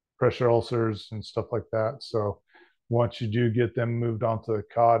developing pressure ulcers and stuff like that. So once you do get them moved onto the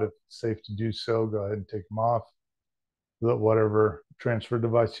cot, if it's safe to do so, go ahead and take them off. Whatever transfer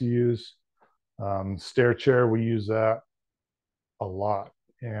device you use. Stair chair, we use that a lot.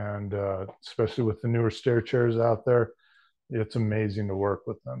 And especially with the newer stair chairs out there, it's amazing to work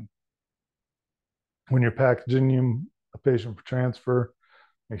with them. When you're packaging a patient for transfer,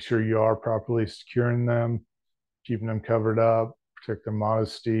 make sure you are properly securing them, keeping them covered up, protect their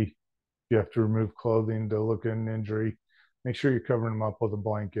modesty, you have to remove clothing to look at an injury, make sure you're covering them up with a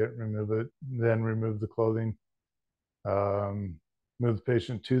blanket, remove it, then remove the clothing. Move the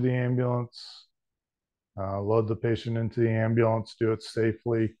patient to the ambulance, load the patient into the ambulance, do it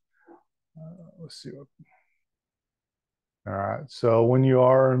safely. Let's see what. All right. So when you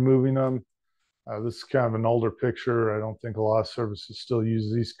are moving them, this is kind of an older picture. I don't think a lot of services still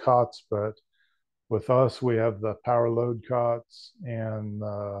use these cots, but with us, we have the power load cots and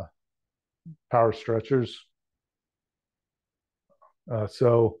power stretchers.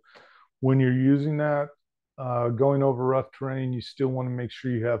 So when you're using that, going over rough terrain, you still want to make sure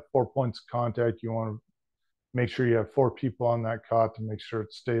you have 4 points of contact. You want to make sure you have 4 people on that cot to make sure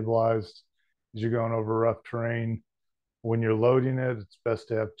it's stabilized as you're going over rough terrain. When you're loading it, it's best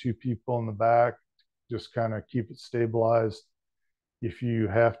to have 2 people in the back, just kind of keep it stabilized. If you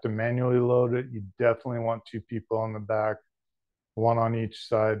have to manually load it, you definitely want 2 people on the back, one on each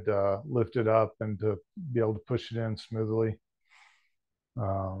side, lift it up and to be able to push it in smoothly.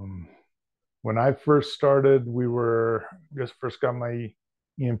 When I first started, first got my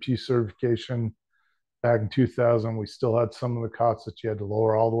EMT certification back in 2000. We still had some of the cots that you had to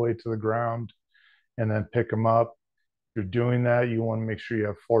lower all the way to the ground and then pick them up. If you're doing that, you want to make sure you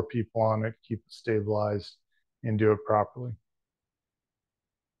have 4 people on it, keep it stabilized, and do it properly.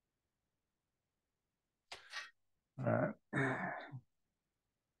 All right.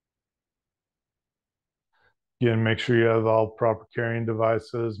 Again, make sure you have all proper carrying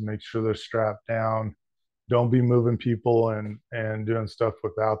devices, make sure they're strapped down. Don't be moving people and doing stuff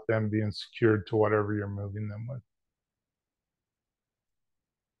without them being secured to whatever you're moving them with.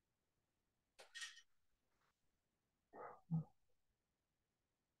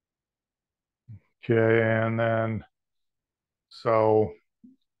 Okay, and then so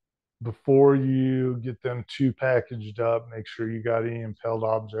before you get them too packaged up, make sure you got any impaled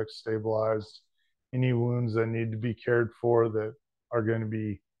objects stabilized, any wounds that need to be cared for that are going to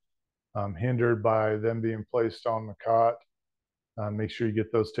be hindered by them being placed on the cot. Make sure you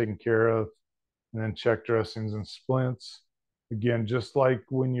get those taken care of, and then check dressings and splints. Again, just like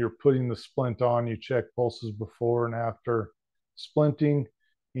when you're putting the splint on, you check pulses before and after splinting.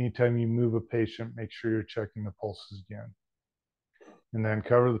 Anytime you move a patient, make sure you're checking the pulses again. And then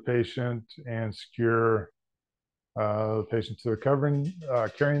cover the patient and secure the patient to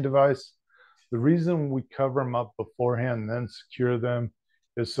the carrying device. The reason we cover them up beforehand and then secure them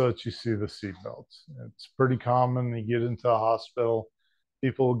is so that you see the seatbelts. It's pretty common. You get into a hospital,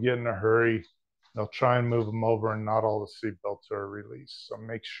 people will get in a hurry. They'll try and move them over and not all the seatbelts are released. So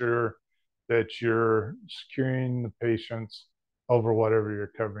make sure that you're securing the patients over whatever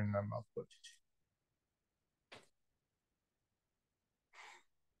you're covering them up with.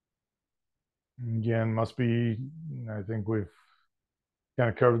 Again, must be, I think we've kind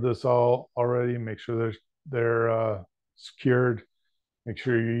of covered this all already. Make sure they're secured. Make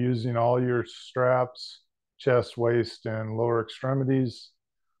sure you're using all your straps, chest, waist, and lower extremities.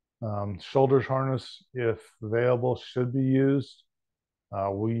 Shoulder harness, if available, should be used.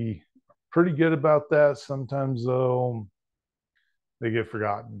 We are pretty good about that. Sometimes, though, they get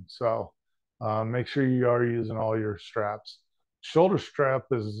forgotten. So make sure you are using all your straps. Shoulder strap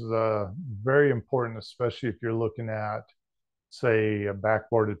is very important, especially if you're looking at, say, a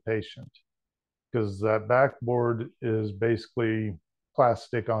backboarded patient, because that backboard is basically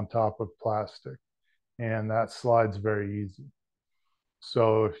plastic on top of plastic, and that slides very easy.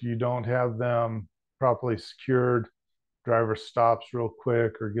 So if you don't have them properly secured, driver stops real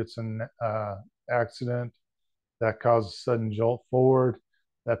quick or gets an accident that causes a sudden jolt forward,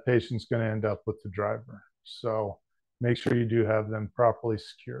 that patient's going to end up with the driver. So make sure you do have them properly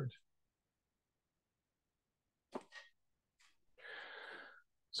secured.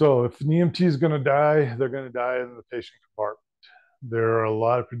 So if an EMT is going to die, they're going to die in the patient compartment. There are a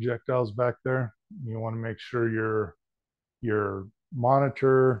lot of projectiles back there. You want to make sure your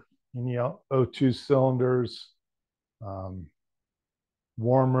monitor, any O2 cylinders,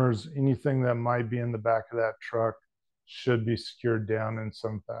 warmers, anything that might be in the back of that truck should be secured down in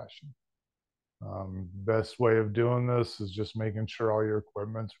some fashion. Best way of doing this is just making sure all your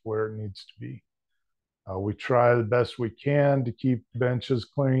equipment's where it needs to be. We try the best we can to keep benches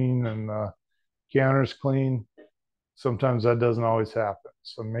clean and counters clean. Sometimes that doesn't always happen.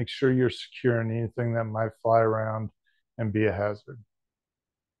 So make sure you're securing anything that might fly around and be a hazard.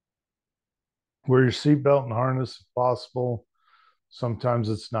 Wear your seatbelt and harness if possible. Sometimes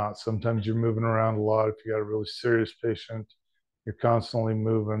it's not. Sometimes you're moving around a lot. If you got a really serious patient, you're constantly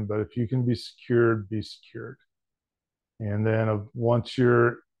moving. But if you can be secured, be secured. And then once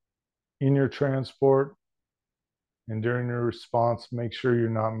you're in your transport, And during your response, make sure you're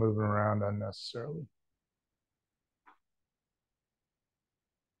not moving around unnecessarily.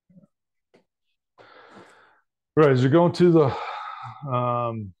 Right, as you're going to the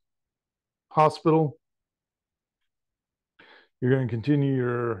hospital, you're going to continue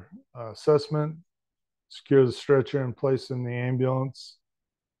your assessment, secure the stretcher and place in the ambulance,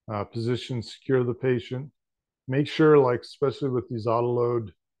 position, secure the patient. Make sure, like especially with these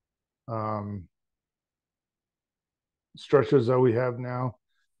auto-load stretchers that we have now,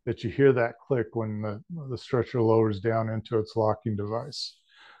 that you hear that click when the stretcher lowers down into its locking device.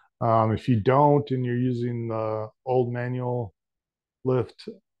 If you don't and you're using the old manual lift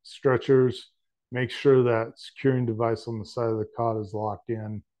stretchers, make sure that securing device on the side of the cot is locked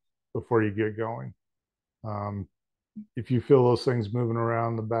in before you get going. If you feel those things moving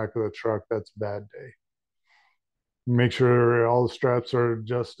around the back of the truck, that's a bad day. Make sure all the straps are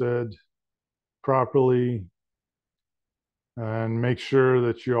adjusted properly, and make sure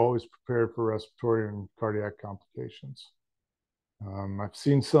that you're always prepared for respiratory and cardiac complications. I've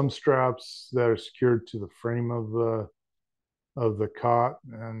seen some straps that are secured to the frame of the cot,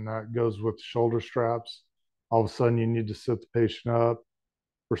 and that goes with shoulder straps. All of a sudden, you need to sit the patient up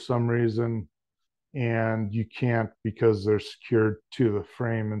for some reason, and you can't because they're secured to the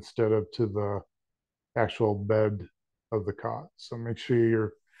frame instead of to the actual bed of the cot. So make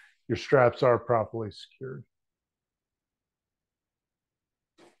sure your straps are properly secured.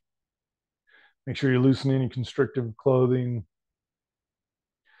 Make sure you loosen any constrictive clothing.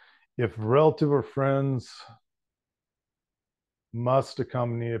 If a relative or friends must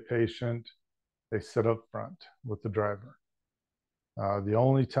accompany a patient, they sit up front with the driver. The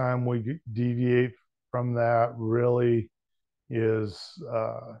only time we deviate from that really is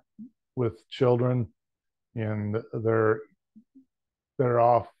with children, and they're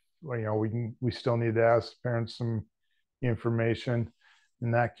off. You know, we still need to ask parents some information.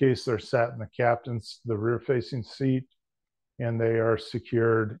 In that case, they're sat in the rear-facing seat, and they are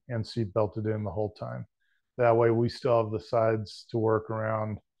secured and seat belted in the whole time. That way, we still have the sides to work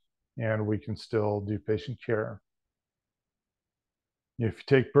around, and we can still do patient care. If you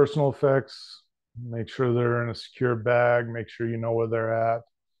take personal effects, make sure they're in a secure bag, make sure you know where they're at,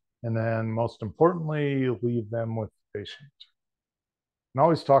 and then most importantly, leave them with the patient. And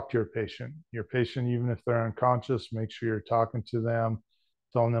always talk to your patient. Your patient, even if they're unconscious, make sure you're talking to them,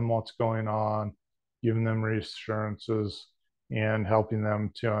 telling them what's going on, giving them reassurances, and helping them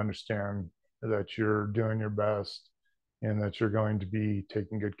to understand that you're doing your best and that you're going to be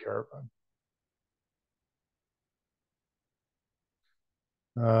taking good care of them.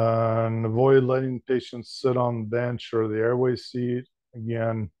 And avoid letting patients sit on the bench or the airway seat.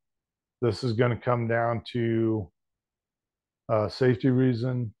 Again, this is going to come down to safety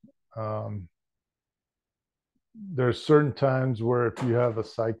reason. There's certain times where if you have a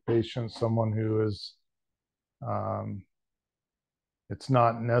psych patient, someone who is, it's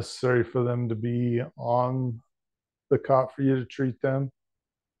not necessary for them to be on the cot for you to treat them.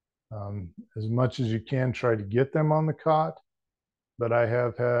 As much as you can, try to get them on the cot. But I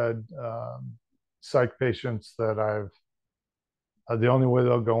have had psych patients that the only way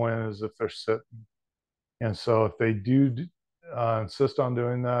they'll go in is if they're sitting. And so if they do insist on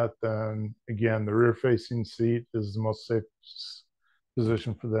doing that, then again, the rear-facing seat is the most safe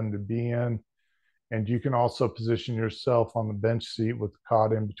position for them to be in. And you can also position yourself on the bench seat with the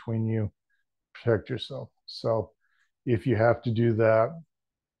cot in between you, protect yourself. So if you have to do that,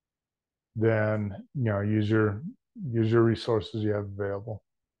 then use your resources you have available.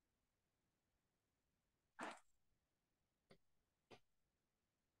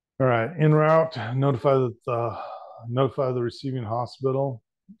 All right, en route, notify the receiving hospital.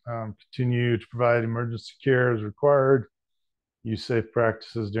 Continue to provide emergency care as required. Use safe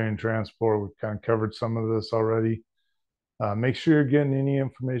practices during transport. We've kind of covered some of this already. Make sure you're getting any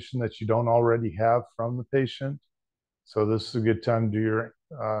information that you don't already have from the patient. So this is a good time to do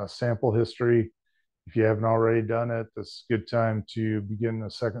your sample history. If you haven't already done it, this is a good time to begin a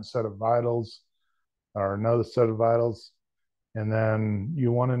second set of vitals or another set of vitals. And then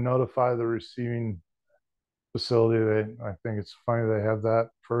you want to notify the receiving facility. I think it's funny they have that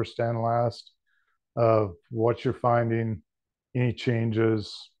first and last of what you're finding, any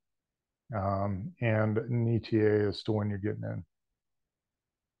changes, and an ETA as to when you're getting in.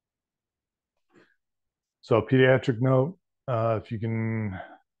 So pediatric note, if you can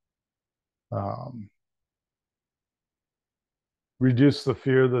reduce the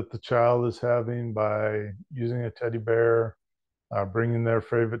fear that the child is having by using a teddy bear, bringing their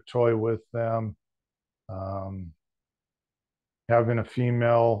favorite toy with them, having a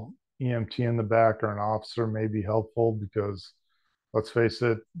female EMT in the back or an officer may be helpful because let's face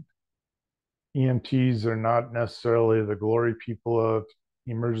it, EMTs are not necessarily the glory people of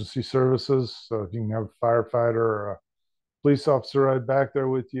emergency services. So if you can have a firefighter or a police officer right back there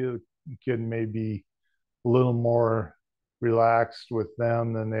with you, the kid may be a little more relaxed with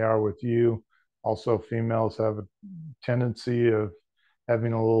them than they are with you. Also, females have a tendency of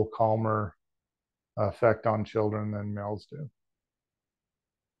having a little calmer effect on children than males do.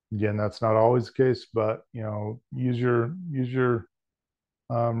 Again, that's not always the case, but use your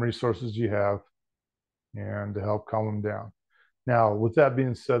resources you have and to help calm them down. Now, with that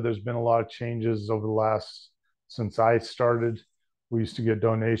being said, there's been a lot of changes over the last since I started. We used to get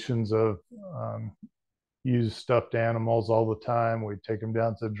donations of used stuffed animals all the time. We'd take them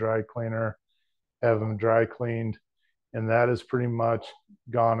down to the dry cleaner, have them dry cleaned, and that has pretty much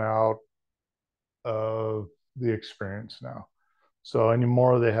gone out of the experience now. So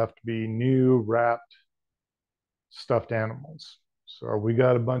anymore, they have to be new, wrapped, stuffed animals. So we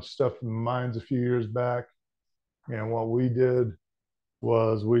got a bunch of stuff from the mines a few years back, and what we did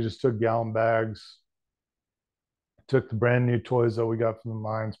was we just took gallon bags, took the brand new toys that we got from the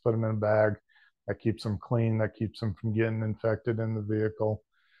mines, put them in a bag. That keeps them clean. That keeps them from getting infected in the vehicle,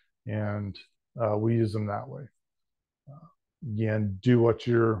 and we use them that way. Again, do what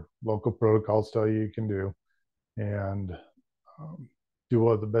your local protocols tell you can do, and do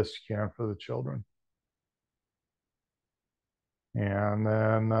what the best you can for the children. And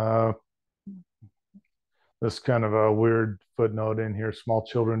then this kind of a weird footnote in here: small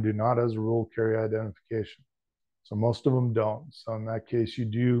children do not, as a rule, carry identification. So most of them don't. So in that case,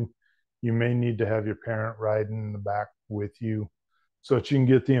 you may need to have your parent riding in the back with you so that you can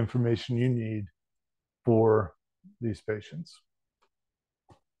get the information you need for these patients.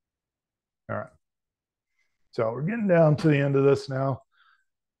 All right. So we're getting down to the end of this now.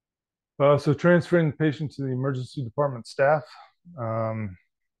 So transferring the patient to the emergency department staff. In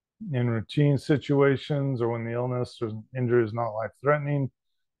routine situations or when the illness or injury is not life-threatening,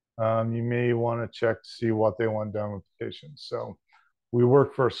 you may want to check to see what they want done with the patient. So we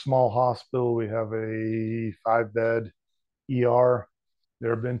work for a small hospital. We have a 5-bed ER.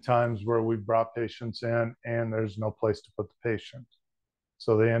 There have been times where we've brought patients in and there's no place to put the patient.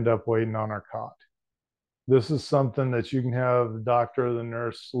 So they end up waiting on our cot. This is something that you can have the doctor or the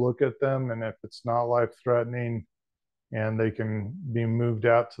nurse look at them, and if it's not life-threatening and they can be moved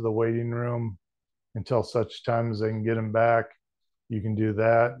out to the waiting room until such time as they can get them back, you can do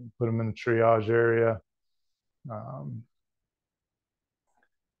that, put them in the triage area.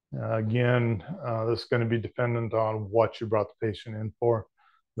 Again, this is going to be dependent on what you brought the patient in for.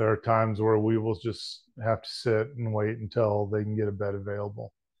 There are times where we will just have to sit and wait until they can get a bed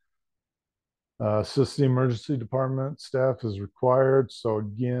available. Assist the emergency department staff is required. So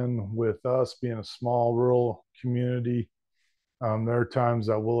again, with us being a small rural community, there are times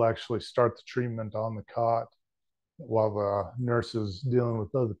that we'll actually start the treatment on the cot while the nurse is dealing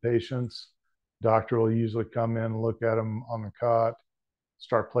with other patients. Doctor will usually come in, look at them on the cot,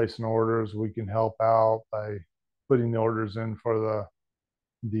 start placing orders. We can help out by putting the orders in for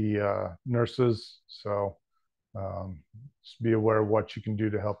the nurses. So just be aware of what you can do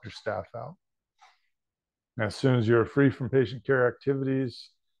to help your staff out. And as soon as you're free from patient care activities,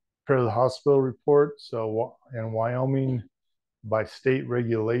 prepare the hospital report. So in Wyoming, by state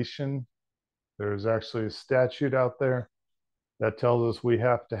regulation, there's actually a statute out there that tells us we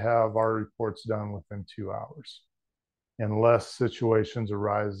have to have our reports done within 2 hours, unless situations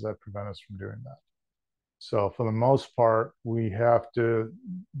arise that prevent us from doing that. So for the most part, we have to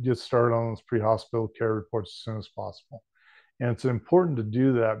get started on those pre-hospital care reports as soon as possible. And it's important to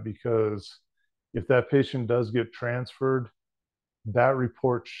do that because if that patient does get transferred, that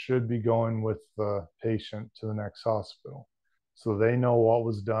report should be going with the patient to the next hospital, so they know what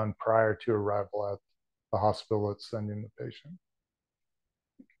was done prior to arrival at the hospital that's sending the patient.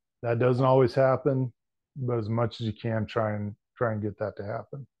 That doesn't always happen, but as much as you can, try and get that to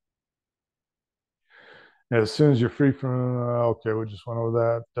happen. And as soon as you're free from, okay, we just went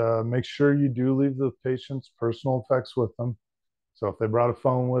over that. Make sure you do leave the patient's personal effects with them. So if they brought a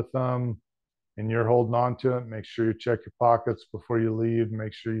phone with them and you're holding on to it, make sure you check your pockets before you leave.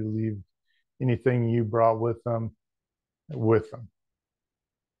 Make sure you leave anything you brought with them.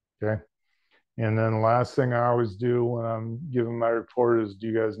 Okay. And then the last thing I always do when I'm giving my report is, do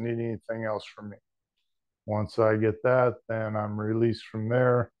you guys need anything else from me? Once I get that, then I'm released from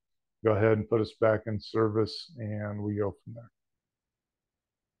there. Go ahead and put us back in service and we go from there.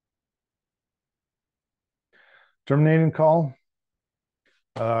 Terminating call.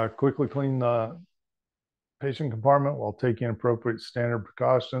 Quickly clean the patient compartment while taking appropriate standard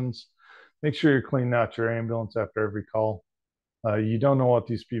precautions. Make sure you're cleaning out your ambulance after every call. You don't know what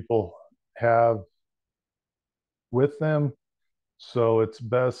these people have with them, so it's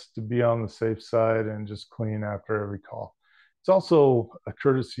best to be on the safe side and just clean after every call. It's also a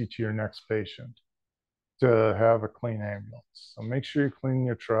courtesy to your next patient to have a clean ambulance. So make sure you clean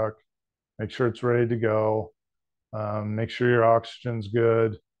your truck, make sure it's ready to go, make sure your oxygen's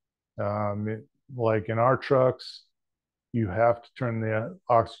good. Like in our trucks, you have to turn the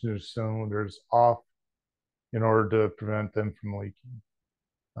oxygen cylinders off in order to prevent them from leaking.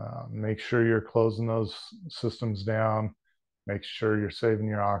 Make sure you're closing those systems down. Make sure you're saving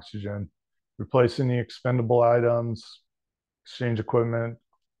your oxygen. Replace any expendable items, exchange equipment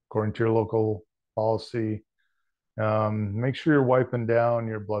according to your local policy. Make sure you're wiping down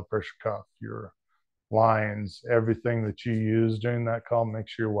your blood pressure cuff, your lines, everything that you use during that call. Make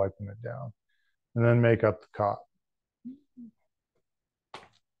sure you're wiping it down. And then make up the cot.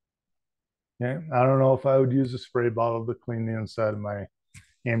 Yeah, I don't know if I would use a spray bottle to clean the inside of my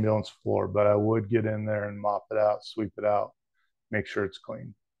ambulance floor, but I would get in there and mop it out, sweep it out, make sure it's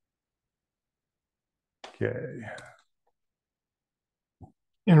clean. Okay.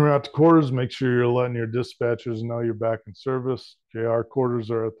 En route to quarters, make sure you're letting your dispatchers know you're back in service. Okay, our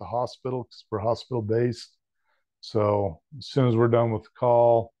quarters are at the hospital because we're hospital based. So as soon as we're done with the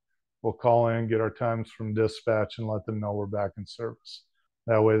call, we'll call in, get our times from dispatch, and let them know we're back in service.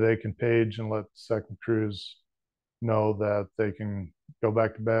 That way they can page and let the second crews know that they can go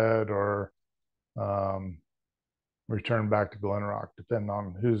back to bed or return back to Glen Rock, depending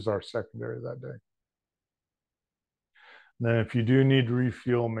on who's our secondary that day. And then if you do need to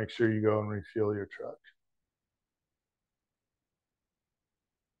refuel, make sure you go and refuel your truck.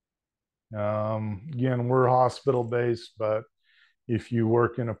 Again, we're hospital based, but if you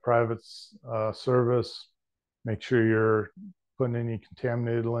work in a private service, make sure you're putting any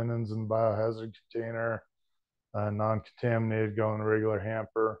contaminated linens in the biohazard container, non-contaminated go in the regular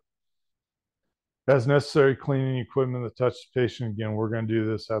hamper. As necessary, cleaning equipment that touches the patient. Again, we're going to do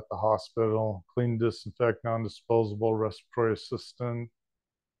this at the hospital. Clean, disinfect non-disposable respiratory assist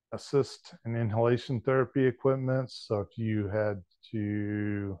and inhalation therapy equipment. So if you had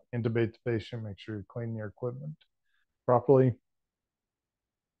to intubate the patient, make sure you clean your equipment properly.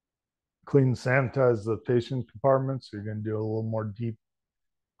 Clean and sanitize the patient compartments. So you're going to do a little more deep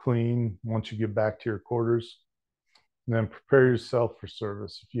clean once you get back to your quarters. And then prepare yourself for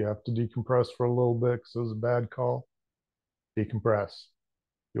service. If you have to decompress for a little bit because it was a bad call, decompress.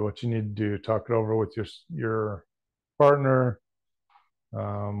 Do what you need to do. Talk it over with your partner,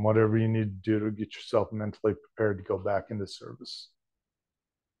 whatever you need to do to get yourself mentally prepared to go back into service.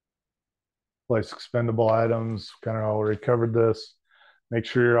 Place expendable items, kind of already covered this. Make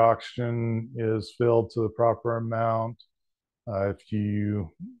sure your oxygen is filled to the proper amount. If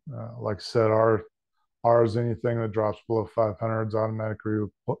you, like I said, ours, anything that drops below 500 is automatically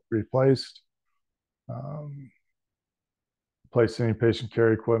replaced. Place any patient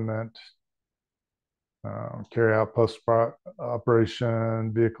care equipment. Carry out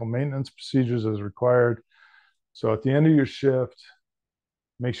post-operation vehicle maintenance procedures as required. So at the end of your shift,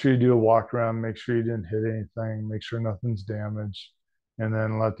 make sure you do a walk around, make sure you didn't hit anything, make sure nothing's damaged, and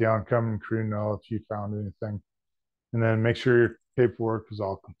then let the oncoming crew know if you found anything. And then make sure your paperwork is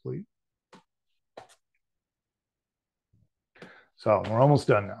all complete. So we're almost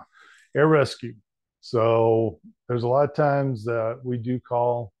done now. Air rescue. So there's a lot of times that we do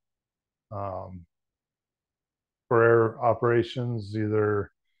call for air operations,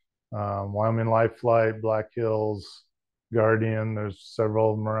 either Wyoming Life Flight, Black Hills, Guardian. There's several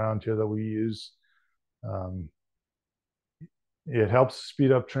of them around here that we use. It helps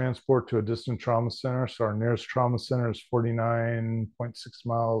speed up transport to a distant trauma center. So our nearest trauma center is 49.6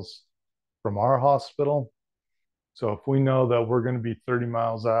 miles from our hospital. So if we know that we're going to be 30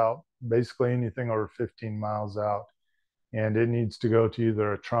 miles out, basically anything over 15 miles out, and it needs to go to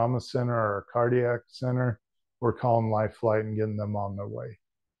either a trauma center or a cardiac center, we're calling Life Flight and getting them on their way.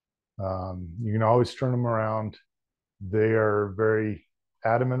 You can always turn them around. They are very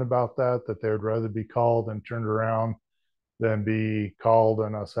adamant about that they would rather be called and turned around than be called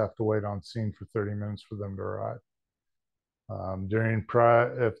and us have to wait on scene for 30 minutes for them to arrive.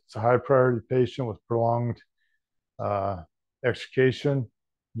 If it's a high priority patient with prolonged extrication,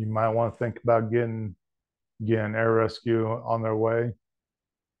 you might want to think about getting air rescue on their way.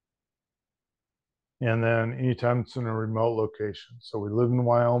 And then anytime it's in a remote location. So we live in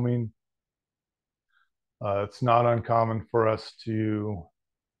Wyoming. It's not uncommon for us to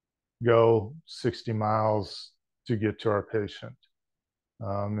go 60 miles to get to our patient.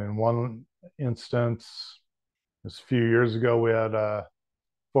 In one instance, a few years ago, we had a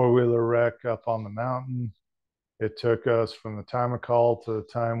four-wheeler wreck up on the mountain. It took us from the time of call to the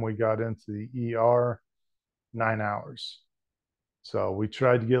time we got into the ER 9 hours. So we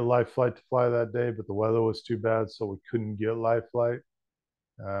tried to get life flight to fly that day, but the weather was too bad, so we couldn't get life flight.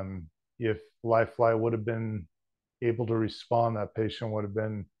 If life flight would have been able to respond, that patient would have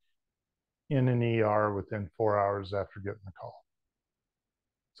been in an ER within 4 hours after getting the call.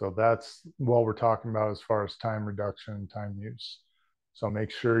 So that's what we're talking about as far as time reduction and time use. So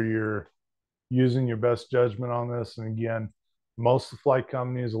make sure you're using your best judgment on this. And again, most of the flight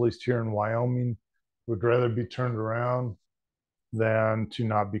companies, at least here in Wyoming, would rather be turned around than to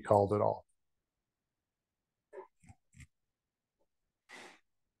not be called at all.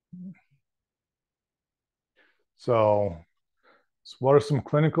 So what are some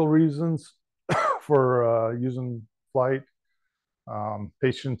clinical reasons for using flight?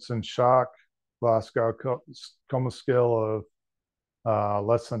 Patients in shock, Glasgow Coma scale of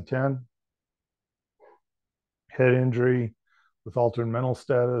less than 10, head injury with altered mental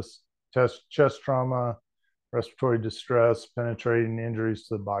status, chest trauma, respiratory distress, penetrating injuries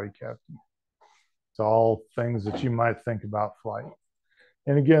to the body cavity. It's all things that you might think about flight.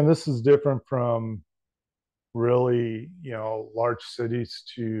 And again, this is different from really, large cities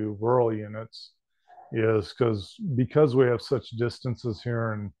to rural units, is because we have such distances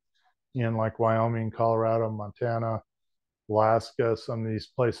here in like Wyoming, Colorado, Montana, Alaska, some of these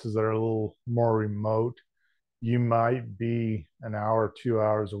places that are a little more remote. You might be an hour, 2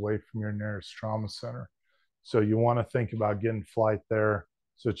 hours away from your nearest trauma center. So you want to think about getting flight there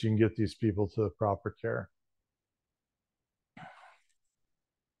so that you can get these people to the proper care.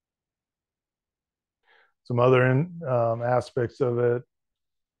 Some other aspects of it: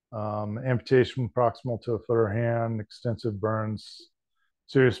 amputation proximal to a foot or hand, extensive burns,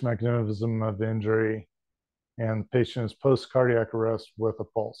 serious mechanism of injury, and the patient is post-cardiac arrest with a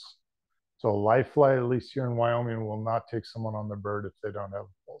pulse. So life flight, at least here in Wyoming, will not take someone on the bird if they don't have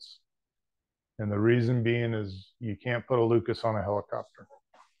a pulse. And the reason being is you can't put a Lucas on a helicopter.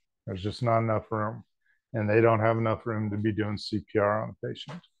 There's just not enough room. And they don't have enough room to be doing CPR on a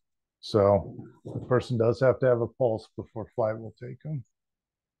patient. So the person does have to have a pulse before flight will take them.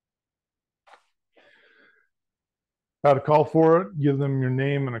 How to call for it: give them your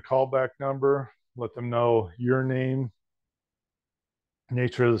name and a callback number. Let them know your name,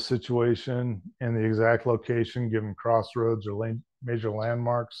 nature of the situation, and the exact location. Give them crossroads or major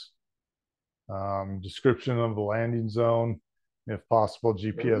landmarks. Description of the landing zone, if possible,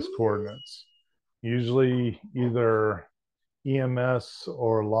 GPS coordinates. Usually either EMS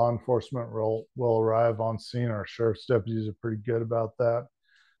or law enforcement will arrive on scene. Our sheriff's deputies are pretty good about that.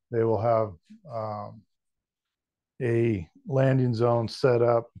 They will have a landing zone set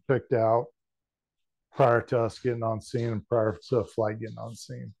up, picked out prior to us getting on scene and prior to a flight getting on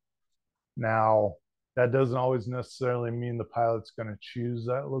scene. Now, that doesn't always necessarily mean the pilot's going to choose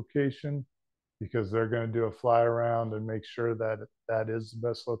that location, because they're going to do a fly around and make sure that that is the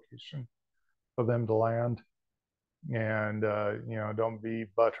best location for them to land. And, don't be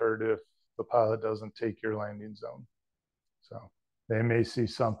butthurt if the pilot doesn't take your landing zone. So they may see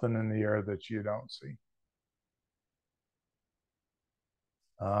something in the air that you don't see.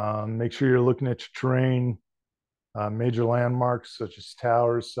 Make sure you're looking at your terrain, major landmarks such as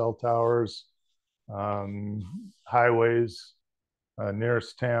towers, cell towers, highways,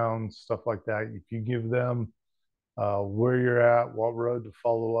 nearest towns, stuff like that. If you give them where you're at, what road to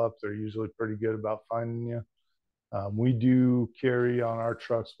follow up, they're usually pretty good about finding you. We do carry on our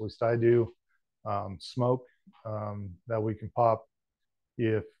trucks, at least I do, smoke that we can pop.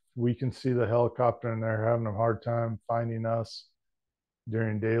 If we can see the helicopter and they're having a hard time finding us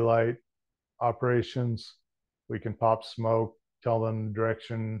during daylight operations, we can pop smoke, tell them the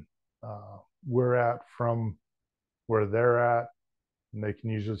direction we're at from where they're at, and they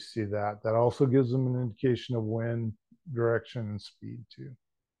can usually see that. That also gives them an indication of wind, direction, and speed too.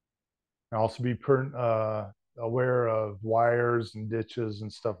 And also be aware of wires and ditches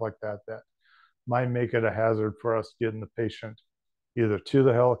and stuff like that that might make it a hazard for us getting the patient either to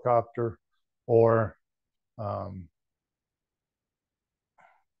the helicopter or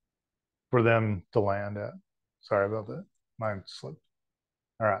for them to land at. Sorry about that. Mine slipped.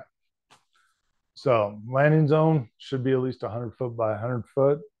 All right. So landing zone should be at least 100 foot by 100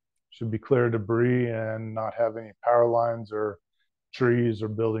 foot. Should be clear of debris and not have any power lines or trees or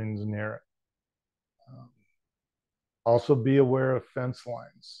buildings near it. Also be aware of fence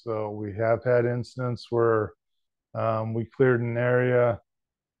lines. So we have had incidents where we cleared an area,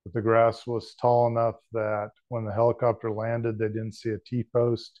 but the grass was tall enough that when the helicopter landed, they didn't see a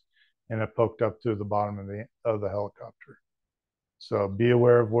T-post, and it poked up through the bottom of the helicopter. So be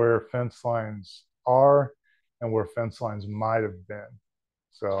aware of where fence lines are and where fence lines might have been.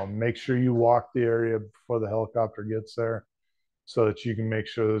 So make sure you walk the area before the helicopter gets there so that you can make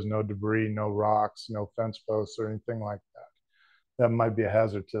sure there's no debris, no rocks, no fence posts, or anything like that. That might be a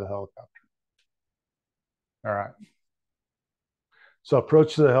hazard to the helicopter. All right. So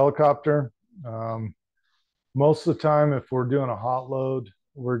approach to the helicopter. Most of the time, if we're doing a hot load,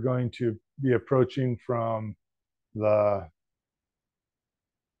 we're going to be approaching from the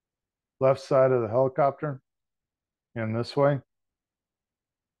left side of the helicopter in this way.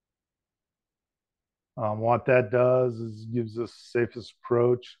 What that does is gives us the safest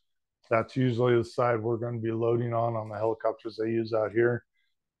approach. That's usually the side we're going to be loading on the helicopters they use out here.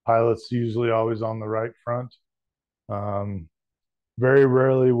 Pilots usually always on the right front. Very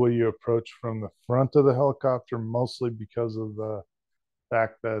rarely will you approach from the front of the helicopter, mostly because of the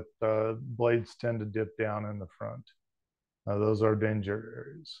fact that blades tend to dip down in the front. Those are danger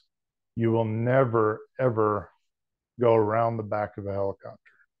areas. You will never, ever go around the back of a helicopter.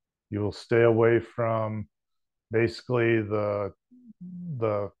 You will stay away from basically the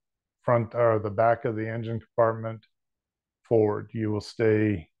front or the back of the engine compartment forward. You will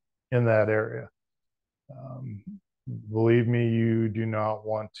stay in that area. Believe me, you do not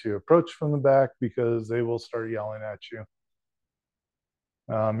want to approach from the back because they will start yelling at you.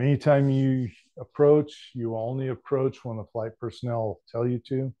 Anytime you approach, you only approach when the flight personnel tell you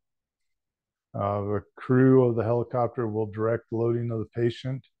to. The crew of the helicopter will direct loading of the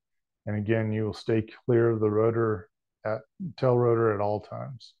patient. And again, you will stay clear of the rotor tail rotor at all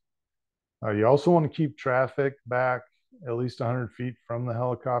times. You also want to keep traffic back at least 100 feet from the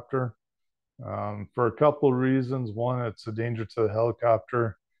helicopter for a couple of reasons. One, it's a danger to the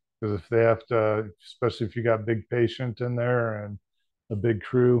helicopter because if they have to, especially if you got big patient in there and a big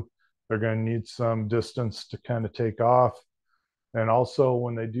crew, they're going to need some distance to kind of take off. And also,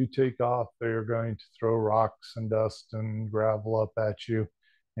 when they do take off, they're going to throw rocks and dust and gravel up at you,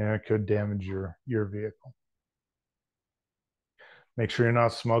 and it could damage your vehicle. Make sure you're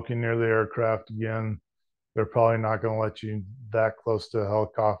not smoking near the aircraft. Again, they're probably not going to let you that close to the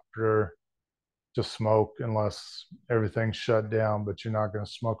helicopter to smoke unless everything's shut down, but you're not going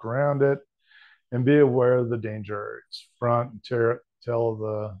to smoke around it. And be aware of the danger areas, front and tail of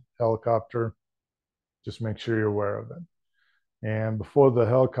the helicopter. Just make sure you're aware of it. And before the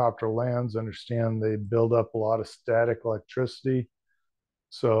helicopter lands, understand they build up a lot of static electricity.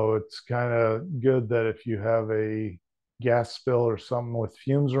 So it's kind of good that if you have a gas spill or something with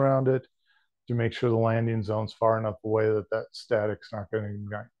fumes around it, to make sure the landing zone's far enough away that that static's not going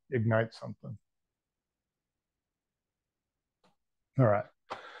to ignite something. All right.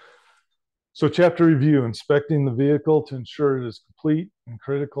 So chapter review, inspecting the vehicle to ensure it is complete and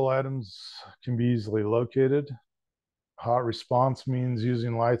critical items can be easily located. Hot response means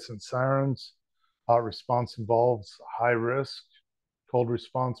using lights and sirens. Hot response involves high risk. Cold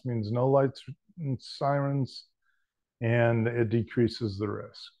response means no lights and sirens, and it decreases the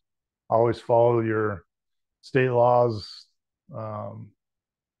risk. Always follow your state laws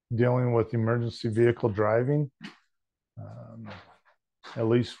dealing with emergency vehicle driving. At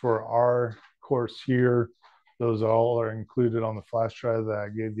least for our course here, those all are included on the flash drive that I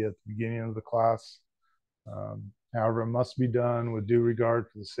gave you at the beginning of the class. However, it must be done with due regard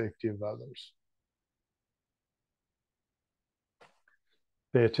for the safety of others.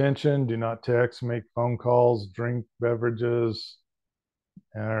 Pay attention, do not text, make phone calls, drink beverages,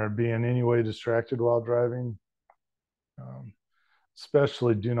 or be in any way distracted while driving.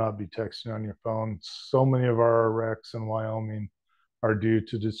 Especially do not be texting on your phone. So many of our wrecks in Wyoming are due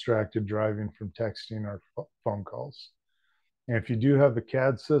to distracted driving from texting or phone calls. And if you do have the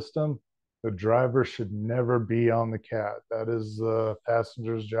CAD system, the driver should never be on the CAD. That is the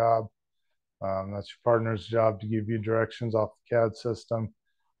passenger's job. That's your partner's job to give you directions off the CAD system.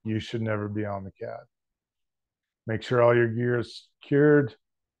 You should never be on the CAD. Make sure all your gear is secured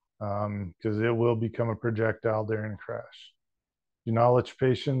because it will become a projectile during a crash. Do not let your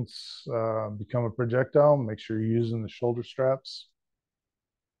patients become a projectile. Make sure you're using the shoulder straps.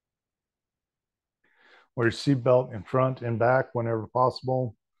 Wear your seatbelt in front and back whenever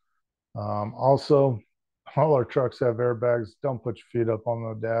possible. Also, all our trucks have airbags. Don't put your feet up on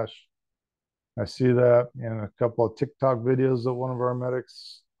the dash. I see that in a couple of TikTok videos that one of our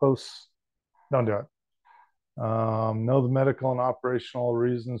medics posts. Don't do it. Know the medical and operational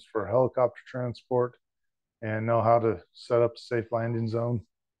reasons for helicopter transport and know how to set up a safe landing zone.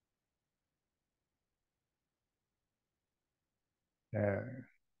 And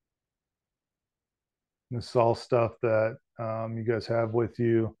this is all stuff that you guys have with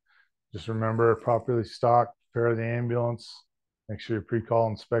you. Just remember, properly stock, prepare the ambulance, Make sure your pre-call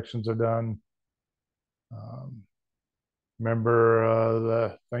inspections are done.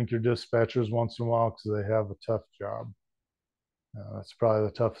 Remember, thank your dispatchers once in a while because they have a tough job. That's probably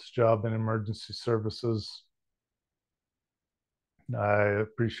the toughest job in emergency services. I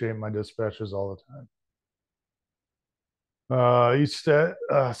appreciate my dispatchers all the time. Each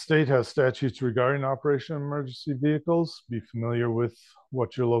state has statutes regarding operation of emergency vehicles. Be familiar with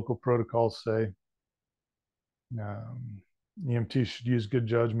what your local protocols say. EMT should use good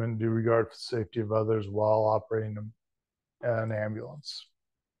judgment and due regard for the safety of others while operating an ambulance.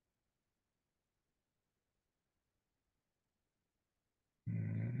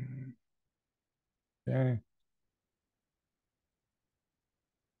 Okay.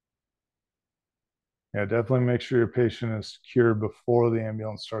 Yeah, definitely make sure your patient is secured before the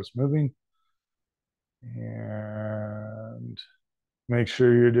ambulance starts moving. And make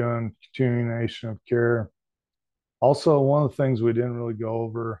sure you're doing continuation of care. Also, one of the things we didn't really go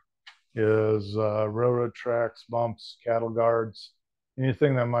over is railroad tracks, bumps, cattle guards,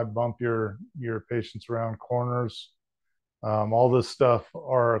 anything that might bump your patients around corners. All this stuff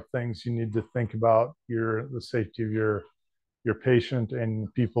are things you need to think about the safety of your patient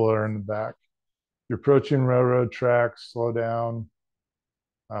and people that are in the back. You're approaching railroad tracks, slow down.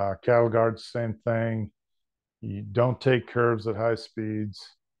 Cattle guards, same thing. You don't take curves at high speeds.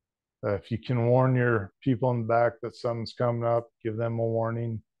 If you can warn your people in the back that something's coming up, give them a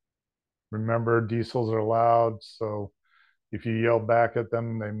warning. Remember, diesels are loud, so if you yell back at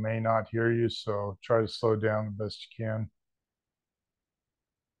them, they may not hear you, so try to slow down the best you can.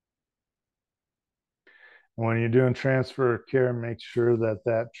 And when you're doing transfer of care, make sure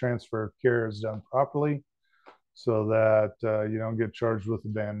that transfer of care is done properly so that you don't get charged with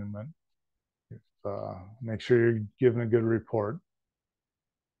abandonment. Make sure you're giving a good report.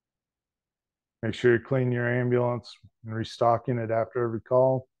 Make sure you clean your ambulance and restocking it after every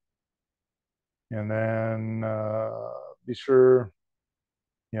call. And then be sure,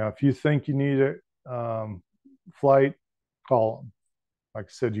 if you think you need a flight, call them. Like I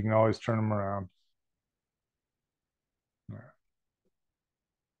said, you can always turn them around. All right.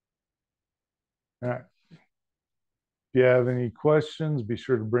 All right. If you have any questions, be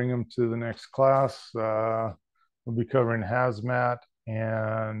sure to bring them to the next class. We'll be covering hazmat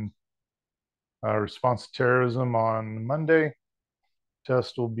and response to terrorism on Monday.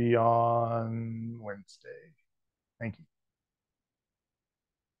 Test will be on Wednesday. Thank you.